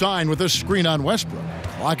 Cauley Stein with a screen on Westbrook.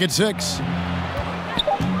 Clock at 6.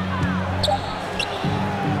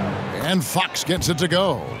 And Fox gets it to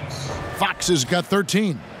go. Fox has got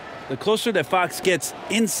 13. The closer that Fox gets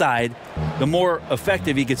inside, the more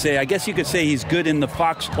effective he could say. I guess you could say he's good in the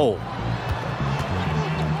Fox hole.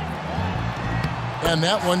 And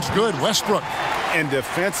that one's good. Westbrook. And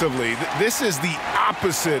defensively, this is the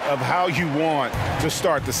opposite of how you want to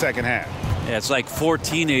start the second half. Yeah, it's like 4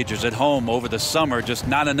 teenagers at home over the summer, just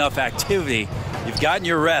not enough activity. You've gotten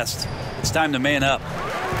your rest. It's time to man up.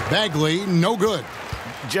 Bagley, no good.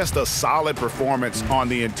 Just a solid performance on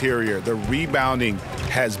the interior. The rebounding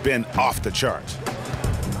has been off the charts.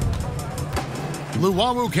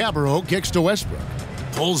 Luwawu-Cabarrot kicks to Westbrook.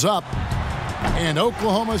 Pulls up. And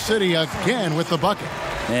Oklahoma City again with the bucket.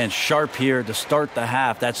 And sharp here to start the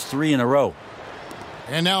half. That's 3 in a row.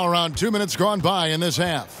 And now around 2 minutes gone by in this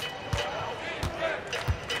half.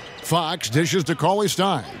 Fox dishes to Cauley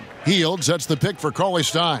Stein. Hield sets the pick for Cauley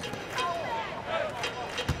Stein.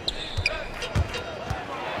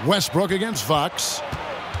 Westbrook against Fox.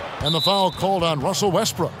 And the foul called on Russell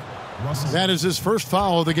Westbrook. That is his first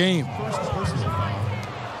foul of the game.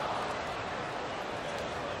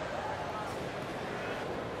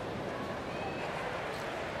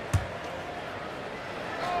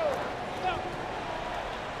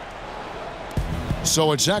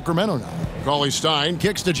 So it's Sacramento now. Cauley Stein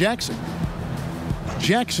kicks to Jackson.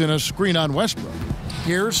 Jackson a screen on Westbrook.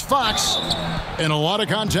 Here's Fox. And a lot of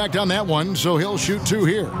contact on that one, so he'll shoot 2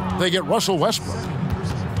 here. They get Russell Westbrook.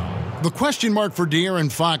 The question mark for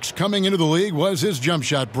De'Aaron Fox coming into the league was his jump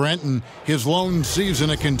shot, Brent, and his lone season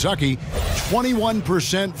at Kentucky,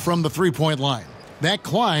 21% from the three-point line. That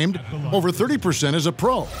climbed over 30% as a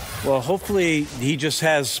pro. Well, hopefully he just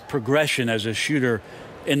has progression as a shooter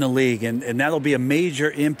in the league, and that'll be a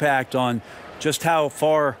major impact on just how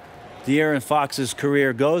far De'Aaron Fox's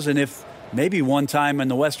career goes, and if maybe one time in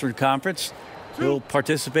the Western Conference he'll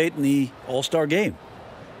participate in the All-Star game.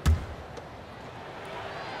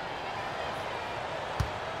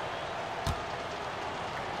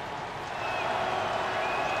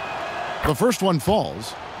 The first one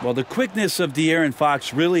falls. Well, the quickness of De'Aaron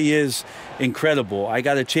Fox really is incredible. I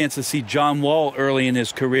got a chance to see John Wall early in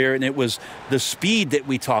his career, and it was the speed that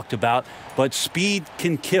we talked about. But speed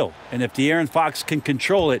can kill. And if De'Aaron Fox can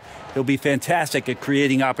control it, he'll be fantastic at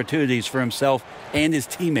creating opportunities for himself and his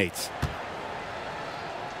teammates.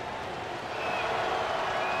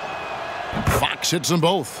 Fox hits them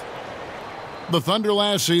both. The Thunder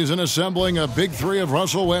last season assembling a big three of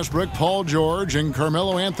Russell Westbrook, Paul George, and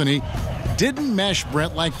Carmelo Anthony didn't mesh,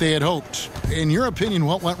 Brent, like they had hoped. In your opinion,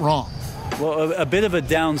 what went wrong? Well, a bit of a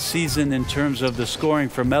down season in terms of the scoring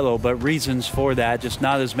for Melo, but reasons for that, just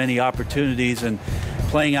not as many opportunities and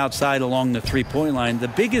playing outside along the three-point line. The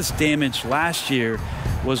biggest damage last year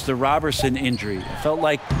was the Robertson injury. It felt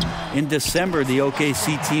like in December the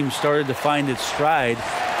OKC team started to find its stride,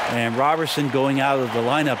 and Robertson going out of the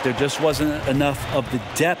lineup, there just wasn't enough of the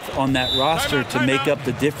depth on that roster to make up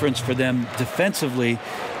the difference for them defensively,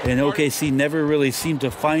 and OKC never really seemed to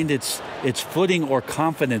find its footing or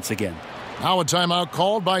confidence again. Now a timeout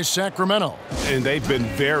called by Sacramento. And they've been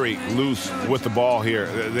very loose with the ball here.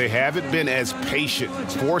 They haven't been as patient,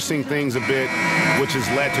 forcing things a bit, which has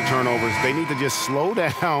led to turnovers. They need to just slow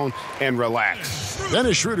down and relax.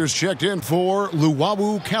 Dennis Schroeder's checked in for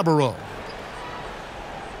Luwawu Cabarro.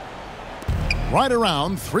 Right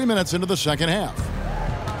around 3 minutes into the second half.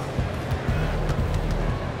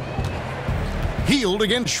 Healed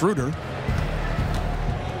against Schroeder.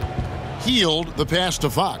 Healed the pass to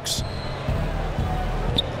Fox.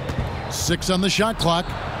 6 on the shot clock.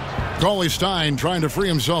 Cauley Stein trying to free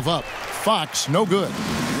himself up. Fox, no good.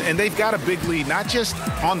 And they've got a big lead, not just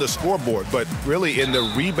on the scoreboard, but really in the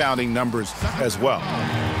rebounding numbers as well.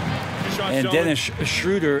 And Dennis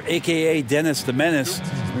Schroeder, a.k.a. Dennis the Menace,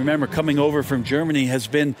 remember, coming over from Germany, has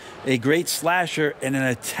been a great slasher and an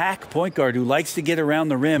attack point guard who likes to get around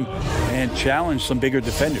the rim and challenge some bigger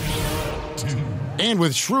defenders. And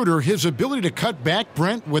with Schroeder, his ability to cut back,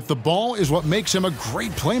 Brent, with the ball is what makes him a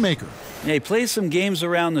great playmaker. Yeah, he plays some games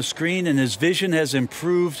around the screen, and his vision has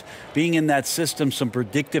improved. Being in that system, some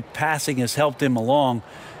predictive passing has helped him along,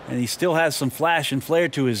 and he still has some flash and flair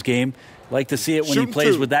to his game. Like to see it when he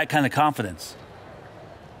plays with that kind of confidence.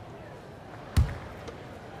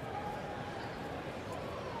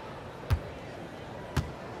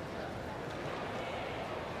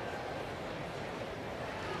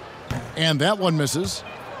 And that one misses.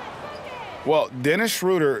 Well, Dennis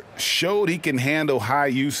Schroeder showed he can handle high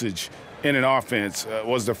usage in an offense.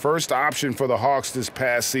 Was the first option for the Hawks this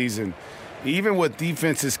past season. Even with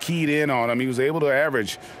defenses keyed in on him, he was able to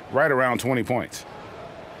average right around 20 points.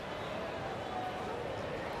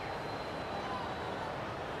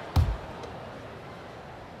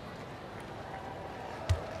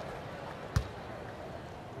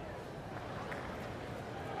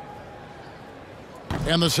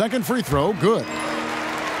 And the second free throw, good.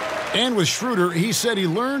 And with Schroeder, he said he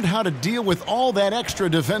learned how to deal with all that extra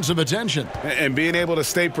defensive attention. And being able to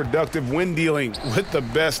stay productive when dealing with the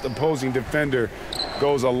best opposing defender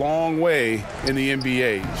goes a long way in the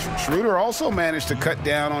NBA. Schroeder also managed to cut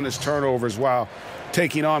down on his turnovers while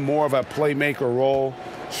taking on more of a playmaker role.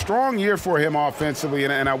 Strong year for him offensively,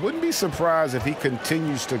 and I wouldn't be surprised if he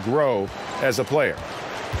continues to grow as a player.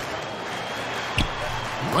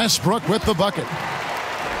 Westbrook with the bucket.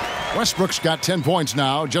 Westbrook's got 10 points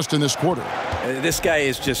now just in this quarter. This guy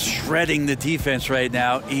is just shredding the defense right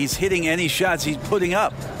now. He's hitting any shots he's putting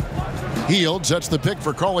up. Hield sets the pick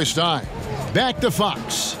for Cauley Stein. Back to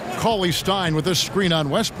Fox. Cauley Stein with a screen on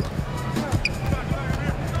Westbrook.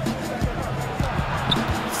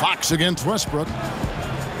 Fox against Westbrook.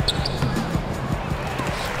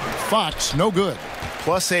 Fox, no good.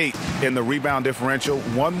 +8 in the rebound differential.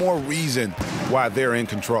 One more reason why they're in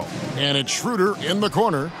control. And it's Schroeder in the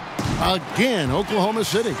corner. Again, Oklahoma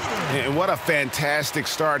City. And what a fantastic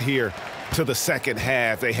start here to the second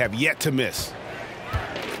half. They have yet to miss.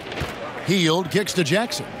 Hield kicks to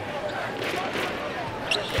Jackson.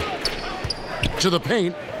 To the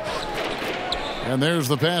paint. And there's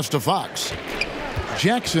the pass to Fox.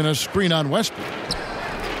 Jackson a screen on Westbrook.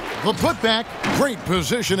 The putback. Great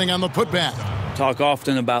positioning on the putback. Talk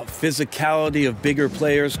often about physicality of bigger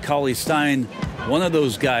players. Cauley Stein, one of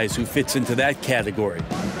those guys who fits into that category.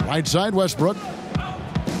 Right side Westbrook.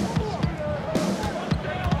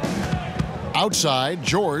 Outside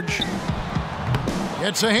George.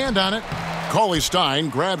 Gets a hand on it. Cauley Stein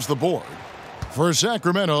grabs the board. For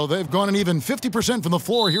Sacramento, they've gone an even 50% from the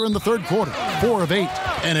floor here in the third quarter. 4 of 8.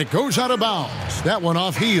 And it goes out of bounds. That one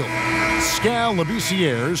off Hield. Skal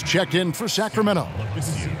Labissière's checked in for Sacramento.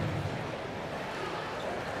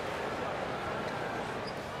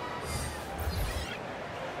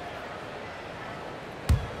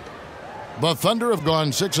 The Thunder have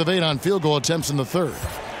gone 6 of 8 on field goal attempts in the third,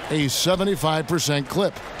 a 75%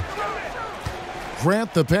 clip.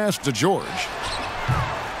 Grant the pass to George.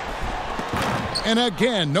 And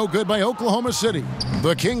again, no good by Oklahoma City.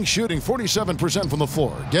 The Kings shooting 47% from the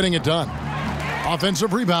floor, getting it done.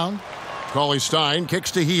 Offensive rebound. Cauley-Stein kicks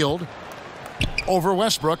to Hield. Over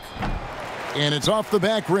Westbrook. And it's off the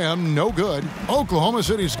back rim, no good. Oklahoma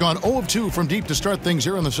City's gone 0 of 2 from deep to start things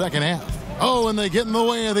here in the second half. Oh, and they get in the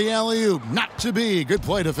way of the alley-oop. Not to be. Good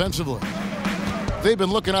play defensively. They've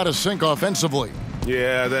been looking out of sync offensively.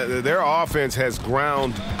 Yeah, their offense has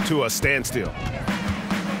ground to a standstill.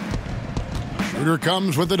 Shooter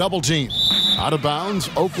comes with the double team. Out of bounds,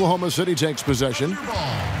 Oklahoma City takes possession.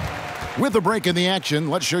 With a break in the action,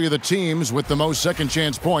 let's show you the teams with the most second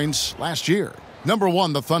chance points last year. Number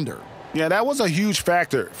 1, the Thunder. Yeah, that was a huge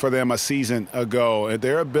factor for them a season ago.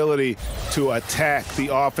 Their ability to attack the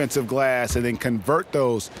offensive glass and then convert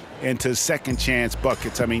those into second chance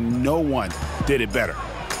buckets. I mean, no one did it better.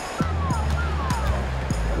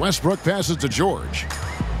 Westbrook passes to George.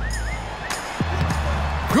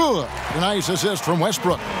 Good. A nice assist from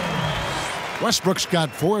Westbrook. Westbrook's got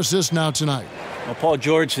 4 assists now tonight. Well, Paul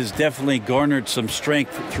George has definitely garnered some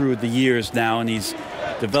strength through the years now, and he's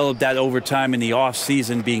developed that over time in the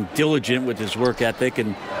offseason, being diligent with his work ethic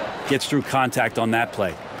and gets through contact on that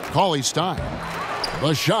play. Cauley-Stein.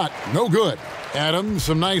 The shot, no good. Adams,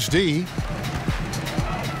 some nice D.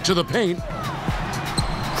 To the paint.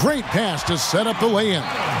 Great pass to set up the lay-in.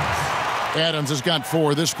 Adams has got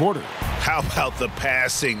 4 this quarter. How about the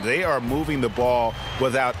passing? They are moving the ball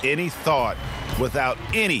without any thought, without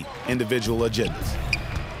any individual agendas.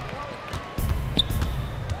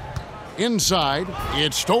 Inside,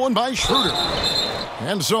 it's stolen by Schroeder.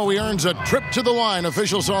 And so he earns a trip to the line.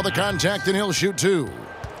 Officials saw the contact, and he'll shoot 2.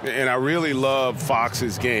 And I really love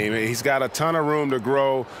Fox's game. He's got a ton of room to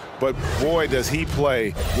grow, but boy, does he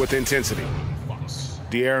play with intensity.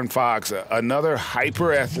 De'Aaron Fox, another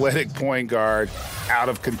hyper-athletic point guard out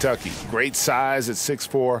of Kentucky. Great size at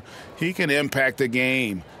 6'4". He can impact the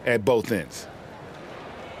game at both ends.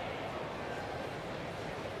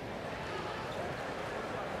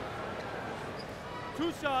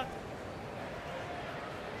 Two shots.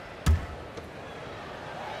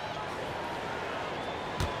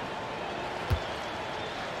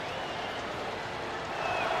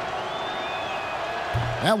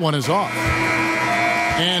 That one is off.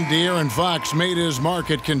 And De'Aaron Fox made his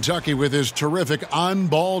mark at Kentucky with his terrific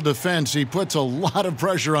on-ball defense. He puts a lot of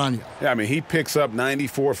pressure on you. Yeah, I mean, he picks up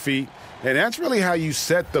 94 feet, and that's really how you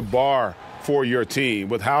set the bar for your team,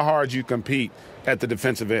 with how hard you compete at the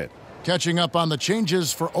defensive end. Catching up on the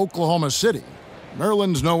changes for Oklahoma City.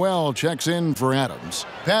 Nerlens Noel checks in for Adams.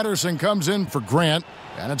 Patterson comes in for Grant,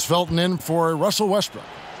 and it's Felton in for Russell Westbrook.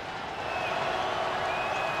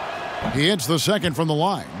 He hits the second from the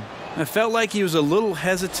line. I felt like he was a little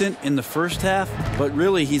hesitant in the first half, but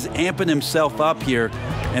really he's amping himself up here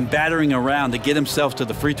and battering around to get himself to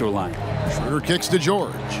the free throw line. Schroeder kicks to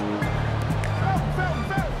George.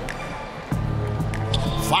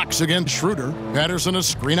 Fox against Schroeder. Patterson a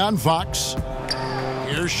screen on Fox.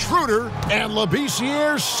 Here's Schroeder, and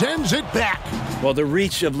Labissiere sends it back. Well, the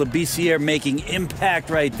reach of Labissiere making impact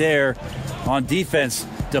right there on defense.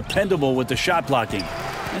 Dependable with the shot blocking.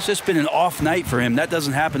 It's just been an off night for him. That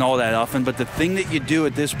doesn't happen all that often, but the thing that you do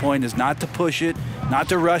at this point is not to push it, not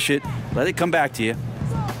to rush it. Let it come back to you.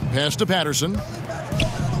 Pass to Patterson.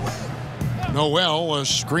 Noel, a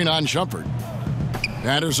screen on Shumpert.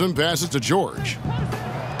 Patterson passes to George.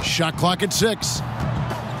 Shot clock at 6.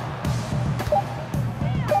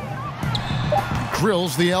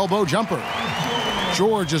 Drills the elbow jumper.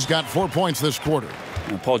 George has got 4 points this quarter.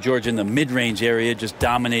 And Paul George in the mid-range area, just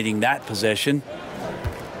dominating that possession.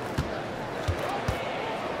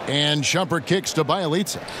 And Shumpert kicks to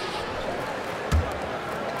Bielitsa.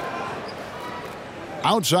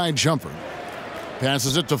 Outside Shumpert.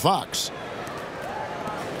 Passes it to Fox.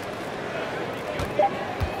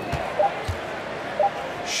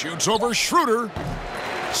 Shoots over Schroeder.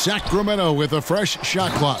 Sacramento with a fresh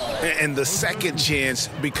shot clock. And the second chance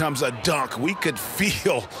becomes a dunk. We could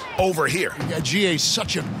feel over here. Yeah, GA,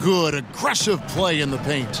 such a good, aggressive play in the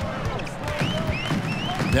paint.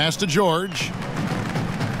 Pass to George.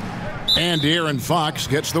 And De'Aaron Fox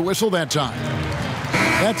gets the whistle that time.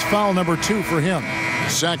 That's foul number 2 for him.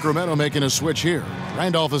 Sacramento making a switch here.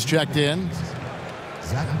 Randolph has checked in.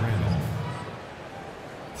 Zach Randolph.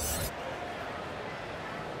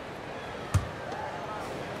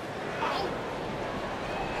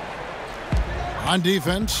 On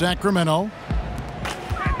defense, Sacramento.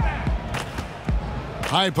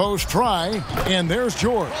 High post try, and there's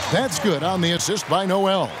George. That's good on the assist by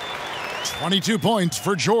Noel. 22 points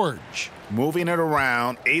for George. Moving it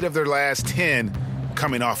around, 8 of their last 10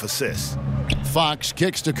 coming off assists. Fox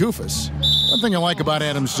kicks to Kufis. One thing I like about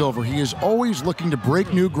Adam Silver, he is always looking to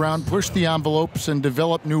break new ground, push the envelopes, and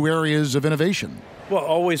develop new areas of innovation. Well,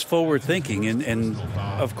 always forward thinking, and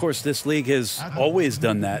of course this league has always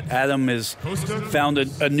done that. Adam has found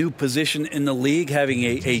a new position in the league, having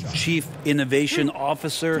a chief innovation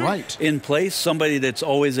officer in place, somebody that's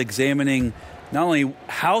always examining not only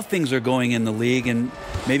how things are going in the league and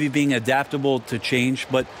maybe being adaptable to change,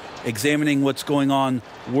 but examining what's going on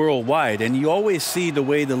worldwide. And you always see the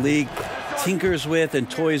way the league tinkers with and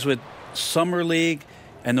toys with Summer League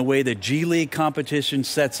and the way the G League competition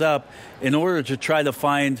sets up in order to try to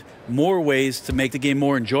find more ways to make the game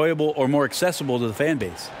more enjoyable or more accessible to the fan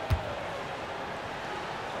base.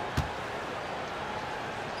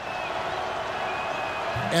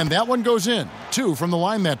 And that one goes in. 2 from the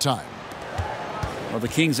line that time. Well, the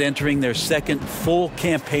Kings entering their second full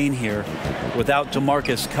campaign here without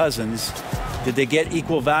DeMarcus Cousins. Did they get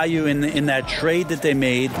equal value in that trade that they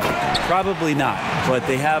made? Probably not, but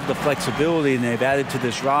they have the flexibility and they've added to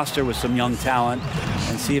this roster with some young talent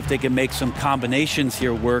and see if they can make some combinations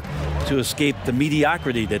here work to escape the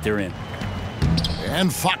mediocrity that they're in.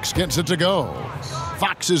 And Fox gets it to go.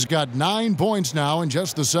 Fox has got 9 points now in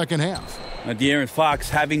just the second half. Now, De'Aaron Fox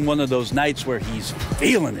having one of those nights where he's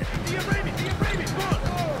feeling it.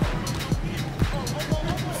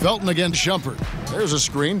 Felton against Shumpert. There's a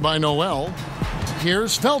screen by Noel.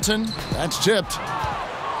 Here's Felton. That's tipped.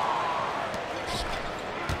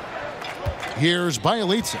 Here's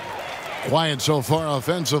Bielitsa. Quiet so far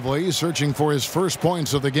offensively, searching for his first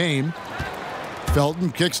points of the game.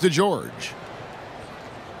 Felton kicks to George.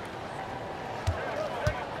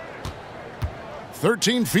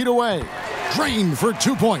 13 feet away. Drained for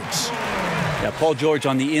 2 points. Yeah, Paul George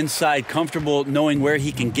on the inside, comfortable knowing where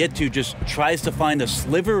he can get to, just tries to find a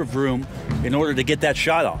sliver of room in order to get that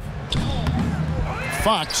shot off.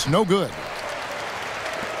 Fox, no good.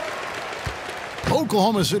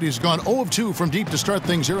 Oklahoma City's gone 0 of 2 from deep to start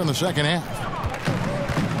things here in the second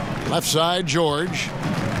half. Left side, George.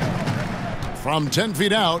 From 10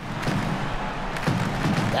 feet out.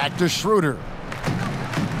 Back to Schroeder.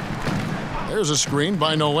 There's a screen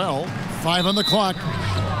by Noel. 5 on the clock.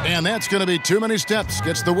 And that's going to be too many steps.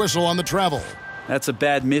 Gets the whistle on the travel. That's a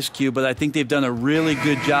bad miscue, but I think they've done a really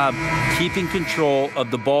good job keeping control of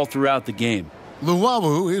the ball throughout the game.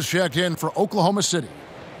 Luwawu is checked in for Oklahoma City.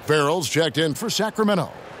 Farrell's checked in for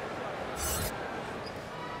Sacramento.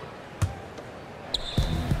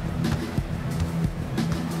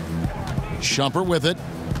 Shumpert with it.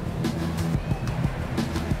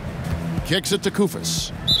 Kicks it to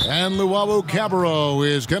Kufis. And Luwawu-Cabarrot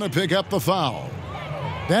is going to pick up the foul.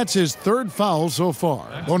 That's his 3rd foul so far.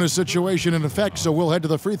 Bonus situation in effect, so we'll head to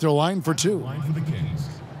the free throw line for 2. Line for the Kings.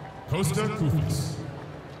 Costa Kufis.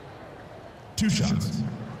 2 shots.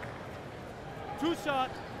 2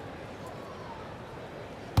 shots.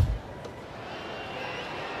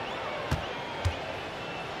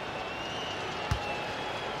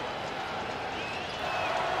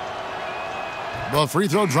 The free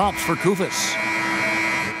throw drops for Kufis.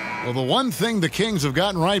 Well, the one thing the Kings have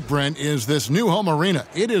gotten right, Brent, is this new home arena.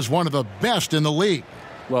 It is one of the best in the league.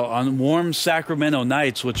 Well, on warm Sacramento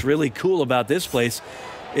nights, what's really cool about this place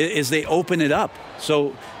is they open it up.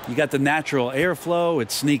 So you got the natural airflow.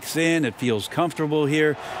 It sneaks in. It feels comfortable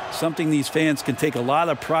here. Something these fans can take a lot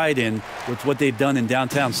of pride in with what they've done in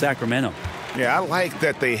downtown Sacramento. Yeah, I like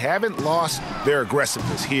that they haven't lost their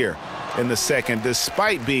aggressiveness here in the second,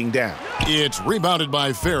 despite being down. It's rebounded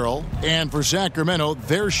by Farrell, and for Sacramento,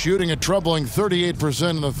 they're shooting a troubling 38%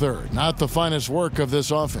 in the third. Not the finest work of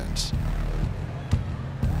this offense.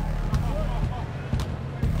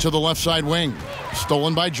 To the left side wing,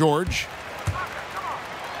 stolen by George.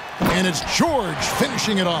 And it's George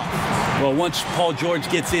finishing it off. Well, once Paul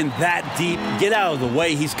George gets in that deep, get out of the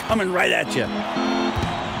way. He's coming right at you.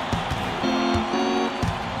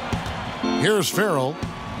 Here's Farrell.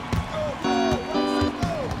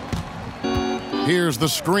 Here's the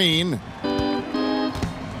screen.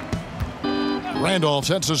 Randolph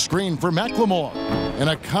sets a screen for McLemore. And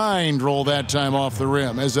a kind roll that time off the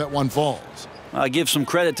rim as that one falls. I give some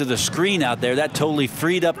credit to the screen out there. That totally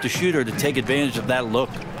freed up the shooter to take advantage of that look.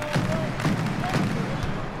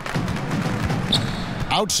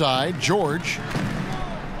 Outside, George.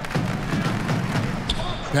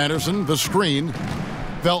 Patterson, the screen.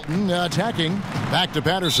 Felton attacking. Back to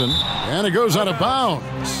Patterson. And it goes out of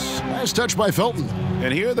bounds. Nice touch by Felton.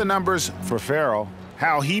 And here are the numbers for Farrell,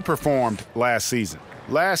 how he performed last season.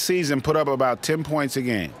 Last season put up about 10 points a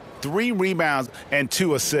game, 3 rebounds, and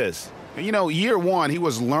 2 assists. You know, year one, he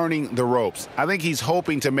was learning the ropes. I think he's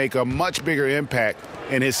hoping to make a much bigger impact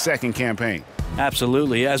in his second campaign.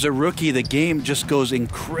 Absolutely. As a rookie, the game just goes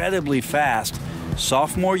incredibly fast.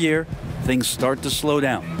 Sophomore year, things start to slow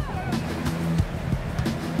down.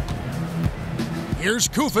 Here's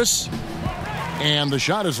Kufis. And the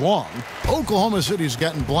shot is long. Oklahoma City's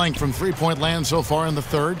gotten blank from three-point land so far in the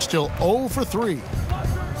third. Still 0 for 3.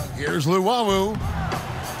 Here's Luwawu.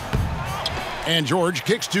 And George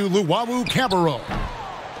kicks to Luwawu Cabarro.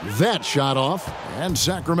 That shot off. And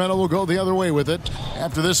Sacramento will go the other way with it.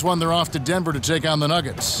 After this one, they're off to Denver to take on the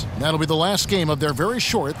Nuggets. That'll be the last game of their very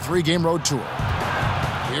short 3-game road tour.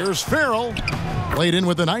 Here's Farrell. Laid in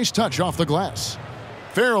with a nice touch off the glass.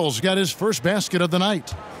 Farrell's got his first basket of the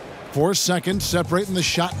night. 4 seconds separating the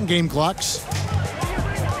shot and game clocks.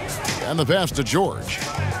 And the pass to George.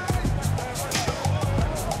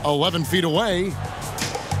 11 feet away.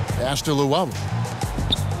 Pass to Luwawu.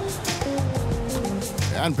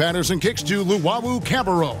 And Patterson kicks to Luwawu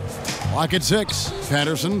Cabarro. Clock at 6.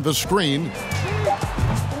 Patterson, the screen.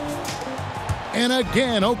 And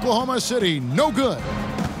again, Oklahoma City, no good.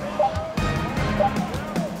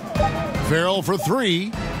 Farrell for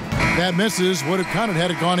 3. That misses. Would have counted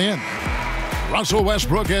had it gone in. Russell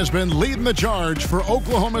Westbrook has been leading the charge for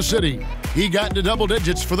Oklahoma City. He got into double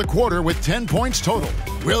digits for the quarter with 10 points total.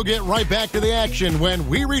 We'll get right back to the action when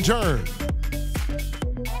we return.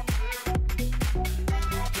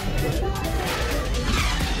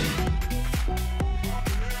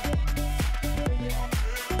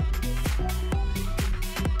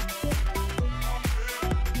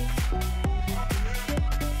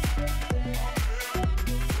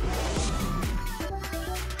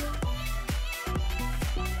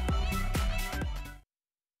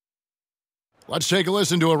 Let's take a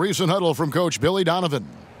listen to a recent huddle from Coach Billy Donovan.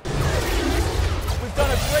 We've done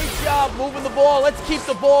a great job moving the ball. Let's keep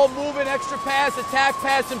the ball moving, extra pass, attack,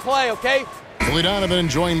 pass, and play, okay? Billy Donovan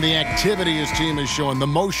enjoying the activity his team is showing, the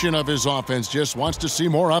motion of his offense, just wants to see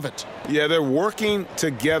more of it. Yeah, they're working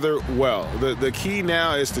together well. The key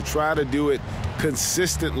now is to try to do it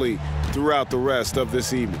consistently throughout the rest of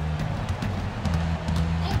this evening.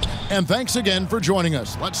 And thanks again for joining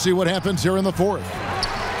us. Let's see what happens here in the fourth.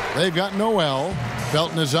 They've got Noel.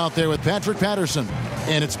 Felton is out there with Patrick Patterson.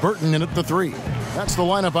 And it's Burton in at the 3. That's the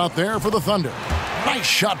lineup out there for the Thunder. Nice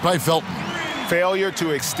shot by Felton. Failure to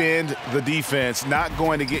extend the defense, not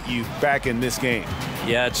going to get you back in this game.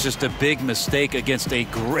 Yeah, it's just a big mistake against a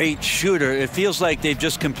great shooter. It feels like they've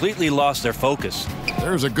just completely lost their focus.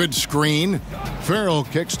 There's a good screen. Farrell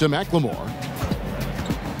kicks to McLemore.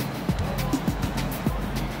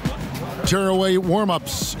 Tearaway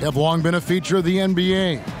warm-ups have long been a feature of the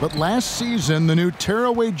NBA, but last season the new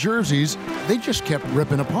tearaway jerseys, they just kept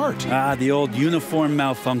ripping apart. The old uniform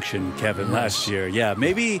malfunction, Kevin, last year. Yeah,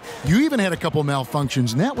 maybe you even had a couple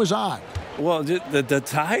malfunctions, and that was odd. Well, the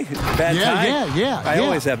tie, bad tie. Yeah. I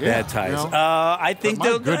always have bad ties. You know, I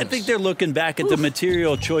think they're looking back at the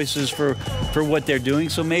material choices for what they're doing.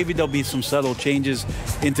 So maybe there'll be some subtle changes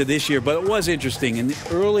into this year. But it was interesting in the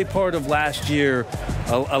early part of last year.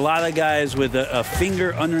 A lot of guys with a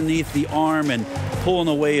finger underneath the arm and pulling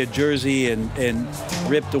away a jersey and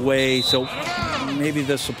ripped away. So maybe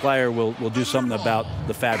the supplier will do something about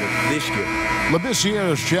the fabric this year.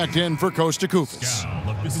 Labissiere is checked in for Costa Kufis.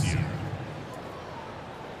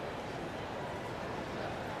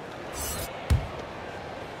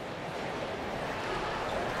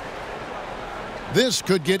 This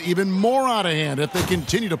could get even more out of hand if they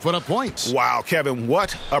continue to put up points. Wow, Kevin,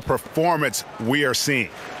 what a performance we are seeing.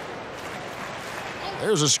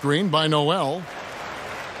 There's a screen by Noel.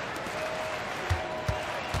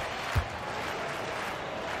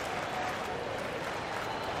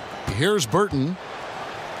 Here's Burton.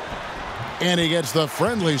 And he gets the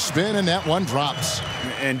friendly spin, and that one drops.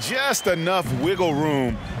 And just enough wiggle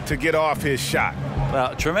room to get off his shot.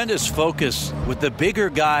 Well, tremendous focus with the bigger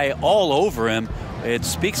guy all over him. It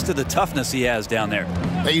speaks to the toughness he has down there.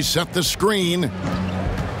 They set the screen.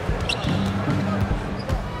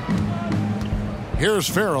 Here's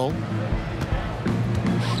Farrell.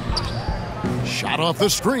 Shot off the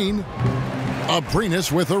screen.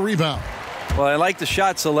 Abrinas with a rebound. Well, I like the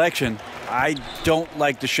shot selection. I don't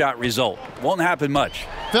like the shot result. Won't happen much.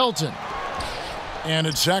 Felton. And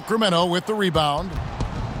it's Sacramento with the rebound.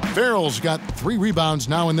 Farrell's got 3 rebounds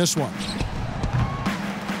now in this one.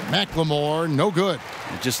 McLemore, no good.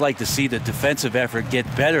 I'd just like to see the defensive effort get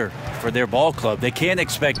better for their ball club. They can't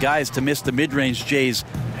expect guys to miss the mid-range Jays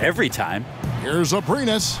every time. Here's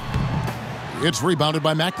Abrinas. It's rebounded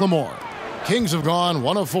by McLemore. Kings have gone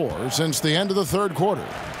 1 of 4 since the end of the third quarter.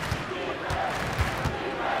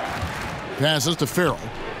 Passes to Farrell.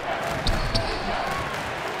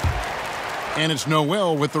 And it's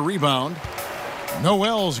Noel with the rebound.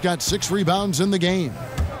 Noel's got 6 rebounds in the game.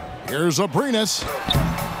 Here's Abrinas.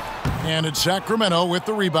 And it's Sacramento with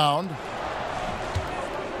the rebound.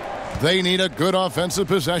 They need a good offensive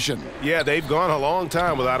possession. Yeah, they've gone a long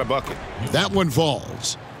time without a bucket. That one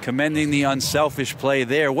falls. Commending the unselfish play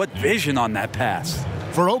there. What vision on that pass.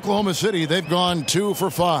 For Oklahoma City, they've gone 2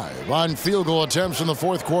 for 5 on field goal attempts in the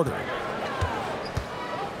fourth quarter.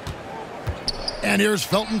 And here's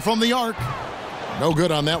Felton from the arc. No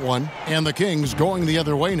good on that one. And the Kings going the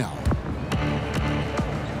other way now.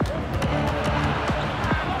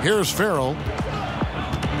 Here's Farrell.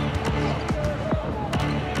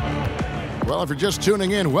 Well, if you're just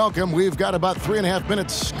tuning in, welcome. We've got about 3.5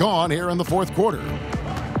 minutes gone here in the fourth quarter.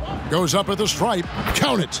 Goes up at the stripe.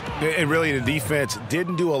 Count it. And really, the defense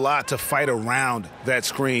didn't do a lot to fight around that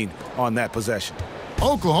screen on that possession.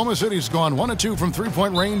 Oklahoma City's gone 1 of 2 from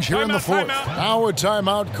three-point range here in the fourth. Now a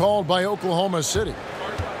timeout called by Oklahoma City.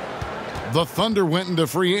 The Thunder went into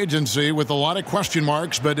free agency with a lot of question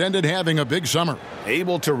marks, but ended having a big summer.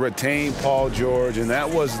 Able to retain Paul George, and that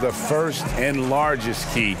was the first and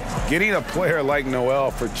largest key. Getting a player like Noel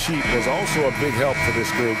for cheap was also a big help for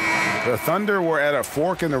this group. The Thunder were at a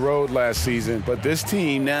fork in the road last season, but this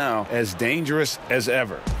team now as dangerous as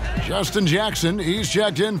ever. Justin Jackson, he's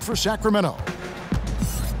checked in for Sacramento.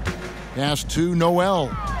 Pass to Noel.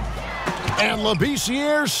 And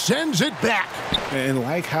Labissiere sends it back. And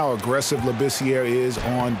like how aggressive Labissiere is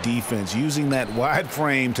on defense, using that wide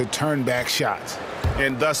frame to turn back shots.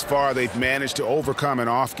 And thus far, they've managed to overcome an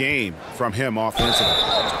off game from him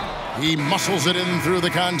offensively. He muscles it in through the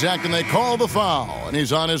contact, and they call the foul. And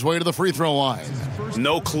he's on his way to the free throw line.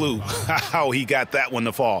 No clue how he got that one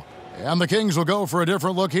to fall. And the Kings will go for a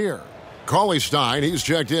different look here. Cauley Stein, he's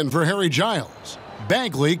checked in for Harry Giles.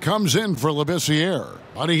 Bagley comes in for Labissiere.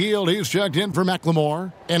 Buddy Hield, he's checked in for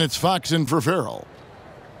McLemore. And it's Fox in for Farrell.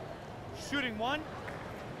 Shooting one.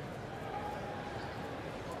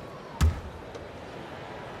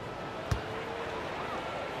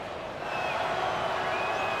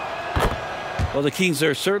 Well, the Kings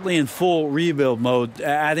are certainly in full rebuild mode,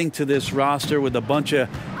 adding to this roster with a bunch of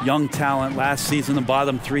young talent. Last season, the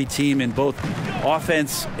bottom 3 team in both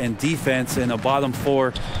offense and defense, and a bottom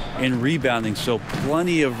 4 in rebounding. So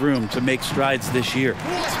plenty of room to make strides this year.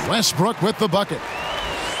 Westbrook with the bucket.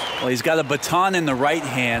 Well, he's got a baton in the right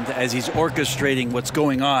hand as he's orchestrating what's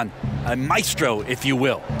going on. A maestro, if you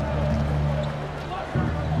will.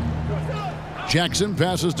 Jackson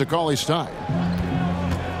passes to Cauley Stein.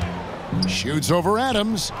 Shoots over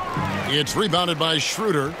Adams. It's rebounded by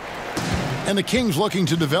Schroeder. And the Kings looking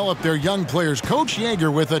to develop their young players. Coach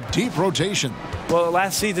Yeager with a deep rotation. Well,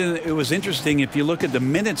 last season it was interesting. If you look at the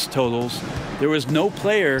minutes totals, there was no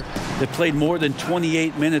player that played more than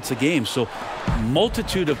 28 minutes a game. So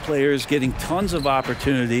multitude of players getting tons of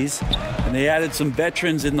opportunities. And they added some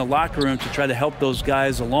veterans in the locker room to try to help those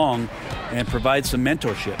guys along and provide some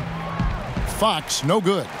mentorship. Fox, no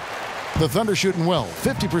good. The Thunder shooting well,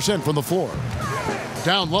 50% from the floor.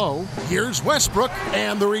 Down low, here's Westbrook,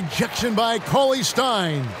 and the rejection by Cauley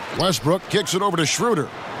Stein. Westbrook kicks it over to Schroeder.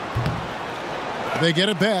 They get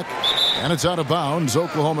it back, and it's out of bounds.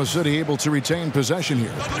 Oklahoma City able to retain possession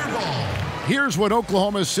here. Here's what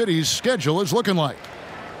Oklahoma City's schedule is looking like.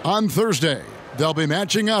 On Thursday, they'll be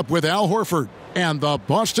matching up with Al Horford and the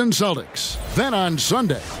Boston Celtics. Then on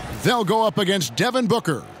Sunday, they'll go up against Devin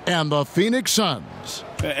Booker and the Phoenix Suns.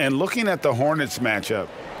 And looking at the Hornets matchup,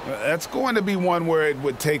 that's going to be one where it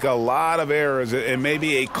would take a lot of errors and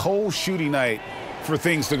maybe a cold shooting night for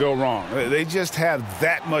things to go wrong. They just have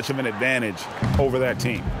that much of an advantage over that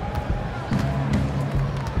team.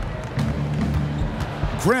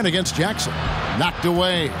 Grant against Jackson. Knocked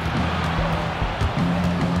away.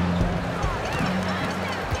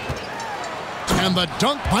 And the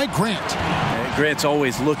dunk by Grant. Grant's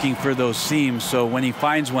always looking for those seams, so when he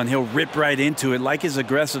finds one, he'll rip right into it, like his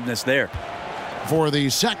aggressiveness there. For the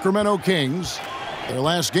Sacramento Kings, their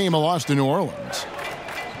last game a loss to New Orleans.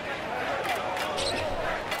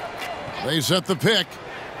 They set the pick.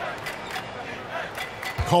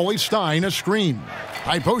 Cauley Stein, a screen.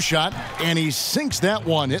 High post shot, and he sinks that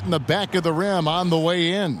one, hitting the back of the rim on the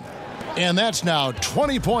way in. And that's now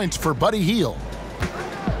 20 points for Buddy Hield.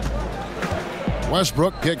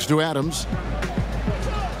 Westbrook kicks to Adams.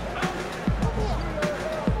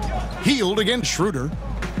 Hield against Schroeder.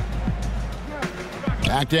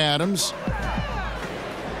 Back to Adams.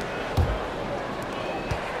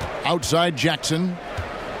 Outside Jackson.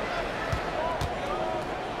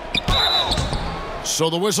 So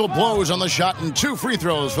the whistle blows on the shot and 2 free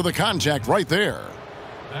throws for the contact right there.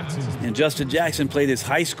 And Justin Jackson played his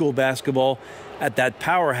high school basketball at that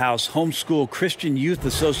powerhouse homeschool Christian Youth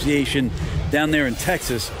Association down there in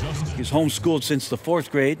Texas. He was homeschooled since the 4th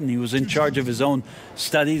grade, and he was in charge of his own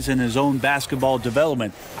studies and his own basketball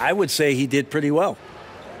development. I would say he did pretty well.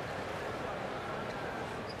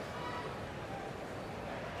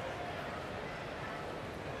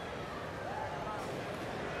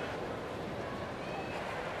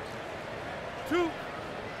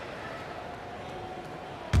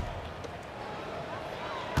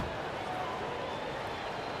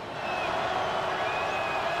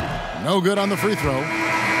 No good on the free throw.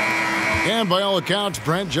 And by all accounts,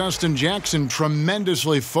 Justin Jackson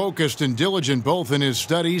tremendously focused and diligent both in his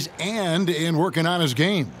studies and in working on his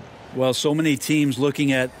game. Well, so many teams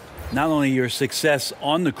looking at not only your success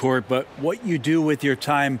on the court, but what you do with your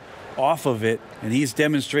time off of it. And he's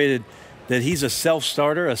demonstrated that he's a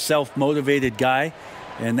self-starter, a self-motivated guy,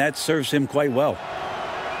 and that serves him quite well.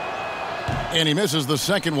 And he misses the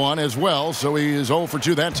second one as well, so he is 0 for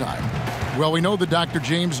 2 that time. Well, we know that Dr.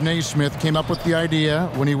 James Naismith came up with the idea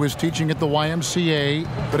when he was teaching at the YMCA.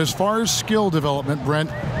 But as far as skill development, Brent,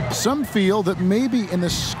 some feel that maybe in the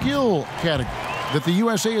skill category that the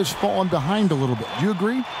USA has fallen behind a little bit. Do you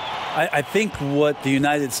agree? I think what the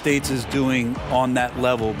United States is doing on that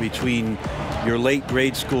level between your late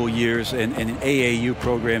grade school years and AAU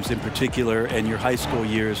programs in particular and your high school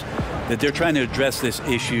years, that they're trying to address this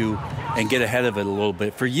issue and get ahead of it a little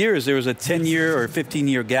bit. For years, there was a 10-year or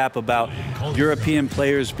 15-year gap about European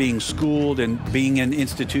players being schooled and being in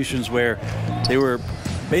institutions where they were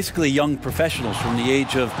basically young professionals from the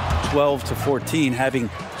age of 12 to 14 having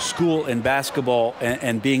school and basketball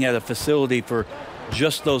and being at a facility for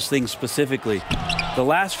just those things specifically. The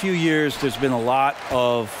last few years, there's been a lot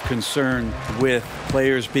of concern with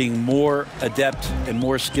players being more adept and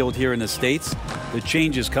more skilled here in the States. The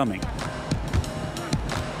change is coming.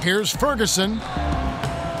 Here's Ferguson.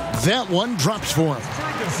 That one drops for him.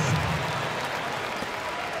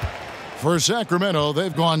 For Sacramento,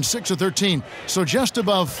 they've gone 6 of 13, so just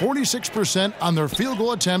above 46% on their field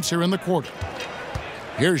goal attempts here in the quarter.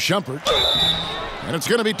 Here's Shumpert. And it's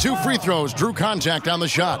going to be 2 free throws. Drew contact on the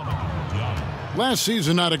shot. Last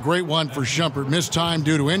season, not a great one for Shumpert. Missed time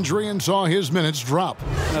due to injury and saw his minutes drop.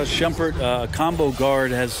 Shumpert, a combo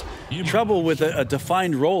guard, has trouble with a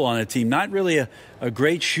defined role on a team. Not really a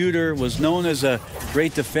great shooter, was known as a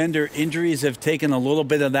great defender. Injuries have taken a little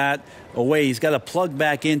bit of that away. He's got to plug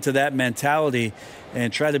back into that mentality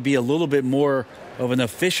and try to be a little bit more of an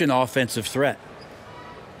efficient offensive threat.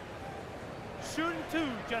 Shooting 2,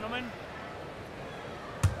 gentlemen.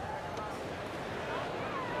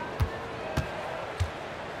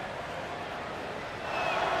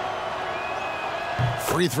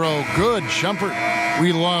 Free throw, good. Shumpert.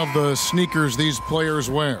 We love the sneakers these players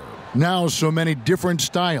wear. Now so many different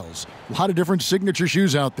styles. A lot of different signature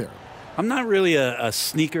shoes out there. I'm not really a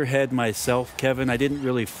sneakerhead myself, Kevin. I didn't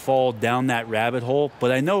really fall down that rabbit hole.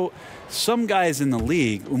 But I know some guys in the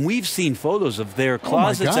league, and we've seen photos of their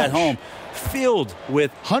closets at home filled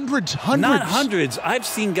with hundreds. Not hundreds. I've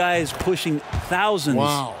seen guys pushing thousands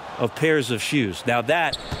of pairs of shoes. Now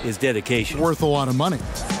that is dedication. Worth a lot of money.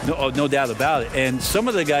 No doubt about it. And some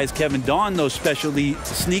of the guys, Kevin, don those specialty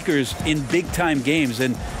sneakers in big-time games.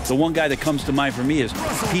 And the one guy that comes to mind for me is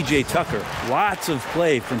P.J. Tucker. Lots of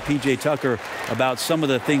play from P.J. Tucker about some of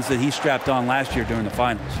the things that he strapped on last year during the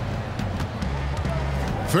finals.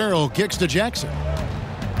 Farrell kicks to Jackson.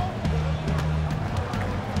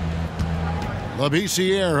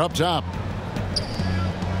 Labissiere up top.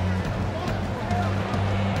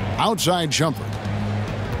 Outside Shumpert.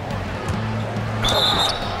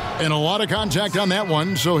 And a lot of contact on that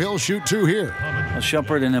one, so he'll shoot 2 here. Well,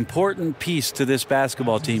 Shumpert, an important piece to this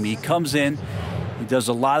basketball team. He comes in, he does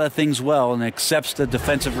a lot of things well, and accepts the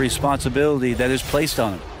defensive responsibility that is placed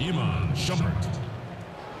on him. Iman Shumpert.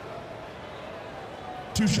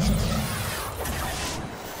 2 shots.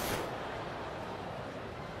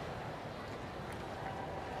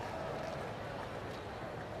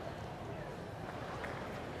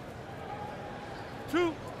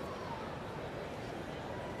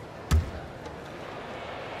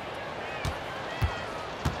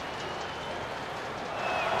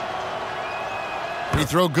 Free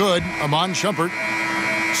throw good. Iman Shumpert.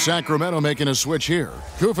 Sacramento making a switch here.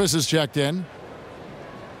 Kufis is checked in.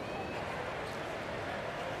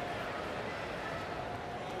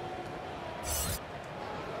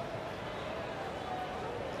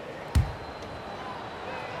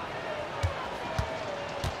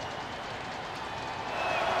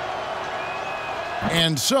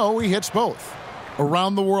 And so he hits both.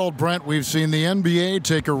 Around the world, Brent, we've seen the NBA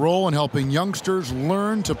take a role in helping youngsters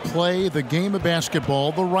learn to play the game of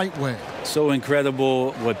basketball the right way. So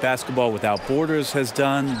incredible what Basketball Without Borders has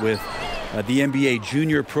done with the NBA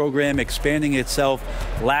junior program expanding itself.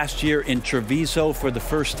 Last year in Treviso, for the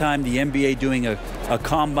first time, the NBA doing a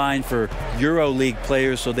combine for EuroLeague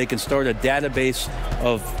players so they can start a database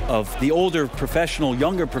of the older professional,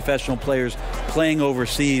 younger professional players playing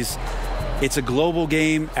overseas. It's a global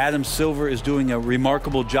game. Adam Silver is doing a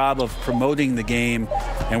remarkable job of promoting the game,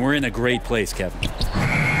 and we're in a great place, Kevin.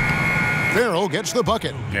 Farrell gets the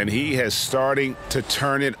bucket. And he is starting to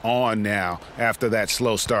turn it on now after that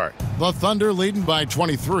slow start. The Thunder leading by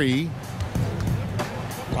 23.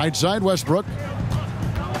 Right side, Westbrook.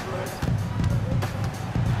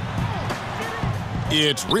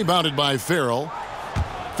 It's rebounded by Farrell.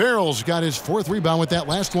 Farrell's got his 4th rebound with that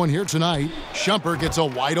last one here tonight. Shumpert gets a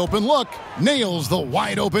wide open look. Nails the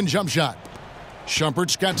wide open jump shot.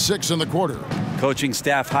 Shumpert's got 6 in the quarter. Coaching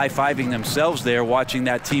staff high-fiving themselves there, watching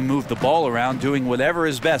that team move the ball around, doing whatever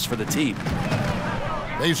is best for the team.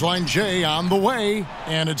 Baseline J on the way,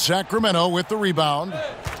 and it's Sacramento with the rebound.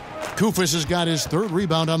 Kufis has got his 3rd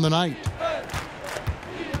rebound on the night.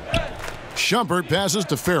 Shumpert passes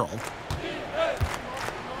to Farrell.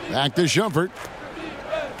 Back to Shumpert.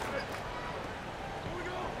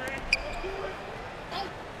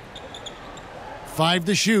 Five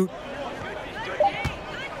to shoot.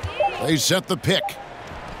 They set the pick.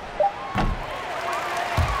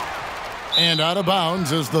 And out of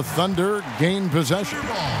bounds as the Thunder gain possession.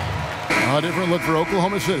 A different look for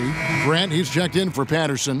Oklahoma City. Grant, he's checked in for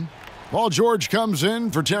Patterson. Paul George comes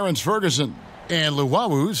in for Terrence Ferguson. And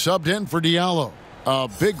Luwawu subbed in for Diallo. A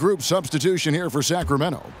big group substitution here for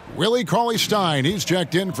Sacramento. Willie Cauley-Stein, he's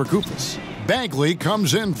checked in for Kufis. Bagley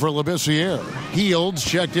comes in for Labissiere. Heald's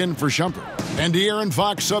checked in for Shumpert. And De'Aaron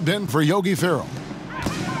Fox subbed in for Yogi Ferrell.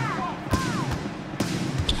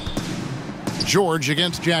 George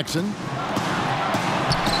against Jackson.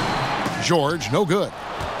 George, no good.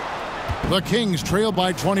 The Kings trail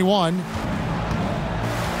by 21.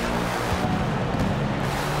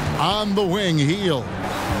 On the wing, Hield.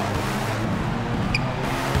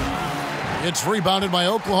 It's rebounded by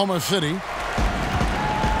Oklahoma City.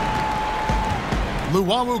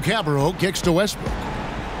 Luwawu-Cabarrot kicks to Westbrook.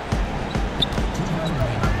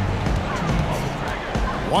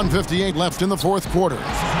 1:58 left in the 4th quarter.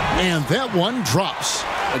 And that one drops.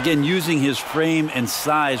 Again, using his frame and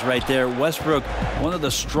size right there, Westbrook, one of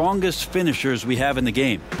the strongest finishers we have in the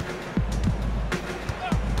game.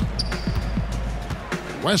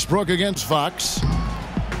 Westbrook against Fox.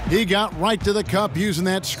 He got right to the cup using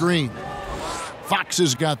that screen. Fox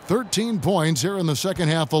has got 13 points here in the second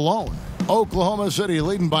half alone. Oklahoma City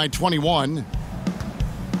leading by 21.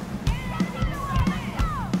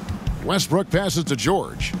 Westbrook passes to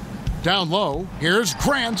George. Down low, here's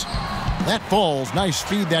Grant. That falls. Nice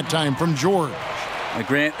speed that time from George.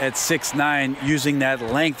 Grant at 6'9", using that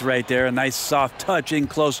length right there. A nice soft touch in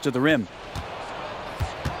close to the rim.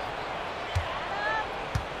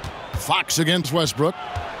 Fox against Westbrook.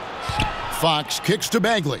 Fox kicks to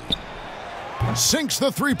Bagley. Sinks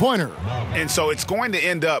the three-pointer. And so it's going to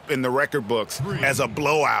end up in the record books as a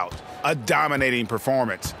blowout, a dominating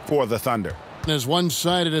performance for the Thunder. As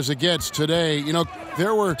one-sided as it gets today, you know,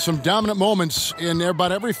 there were some dominant moments in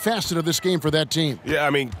about every facet of this game for that team. Yeah,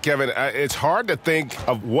 I mean, Kevin, it's hard to think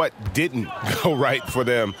of what didn't go right for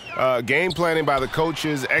them. Game planning by the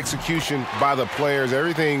coaches, execution by the players,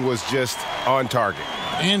 everything was just on target.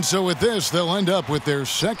 And so with this, they'll end up with their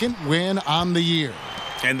second win on the year.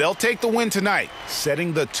 And they'll take the win tonight,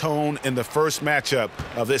 setting the tone in the first matchup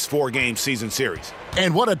of this 4-game season series.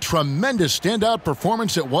 And what a tremendous standout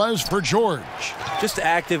performance it was for George. Just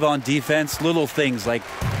active on defense, little things like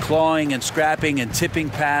clawing and scrapping and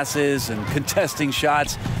tipping passes and contesting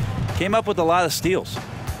shots. Came up with a lot of steals.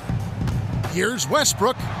 Here's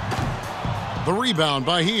Westbrook. The rebound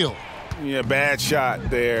by Hield. Yeah, bad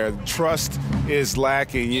shot there. Trust is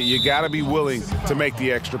lacking. You got to be willing to make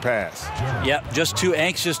the extra pass. Yep, just too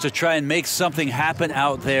anxious to try and make something happen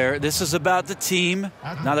out there. This is about the team,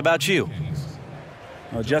 not about you.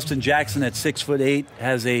 Well, Justin Jackson at 6'8"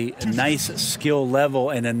 has a nice skill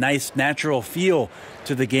level and a nice natural feel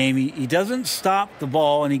to the game. He doesn't stop the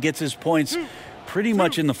ball, and he gets his points pretty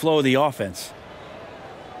much in the flow of the offense.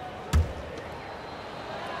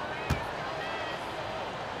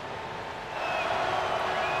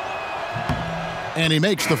 And he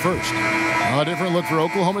makes the first. A different look for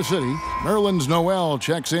Oklahoma City. Nerlens Noel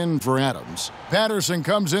checks in for Adams. Patterson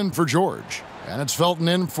comes in for George. And it's Felton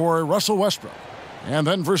in for Russell Westbrook. And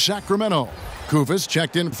then for Sacramento, Kufis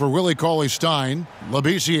checked in for Willie Cauley-Stein.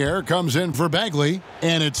 Labissiere comes in for Bagley.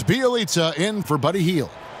 And it's Bielitsa in for Buddy Hield.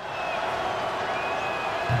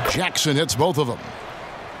 Jackson hits both of them.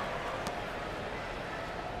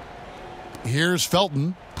 Here's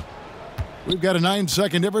Felton. We've got a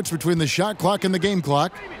 9-second difference between the shot clock and the game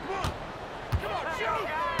clock.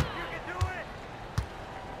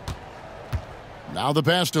 Now the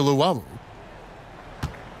pass to Luavu.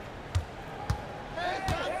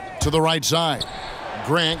 To the right side.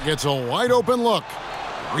 Grant gets a wide open look.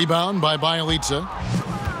 Rebound by Bielitsa.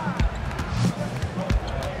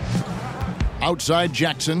 Outside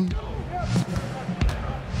Jackson.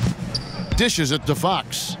 Dishes it to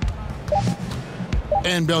Fox.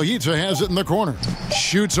 And Bielitsa has it in the corner.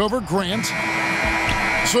 Shoots over Grant.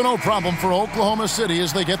 So no problem for Oklahoma City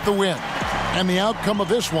as they get the win. And the outcome of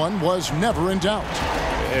this one was never in doubt.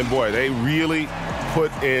 And boy, they really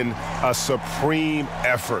put in a supreme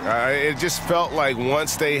effort. It just felt like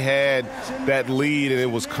once they had that lead and it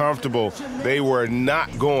was comfortable, they were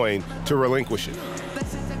not going to relinquish it.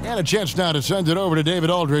 And a chance now to send it over to David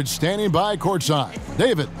Aldridge, standing by courtside.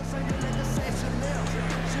 David.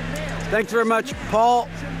 Thanks very much, Paul.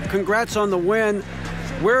 Congrats on the win.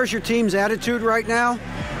 Where's your team's attitude right now?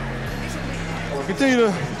 Continue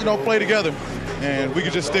to, play together, and we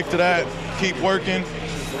can just stick to that. Keep working,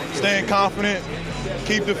 staying confident,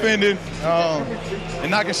 keep defending,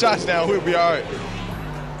 and knocking shots down. We'll be all right.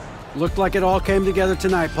 Looked like it all came together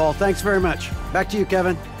tonight, Paul. Thanks very much. Back to you,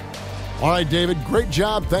 Kevin. All right, David, great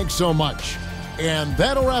job. Thanks so much. And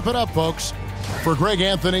that'll wrap it up, folks. For Greg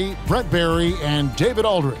Anthony, Brett Barry, and David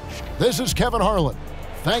Aldridge, this is Kevin Harlan.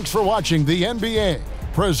 Thanks for watching the NBA,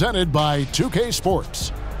 presented by 2K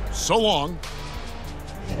Sports. So long.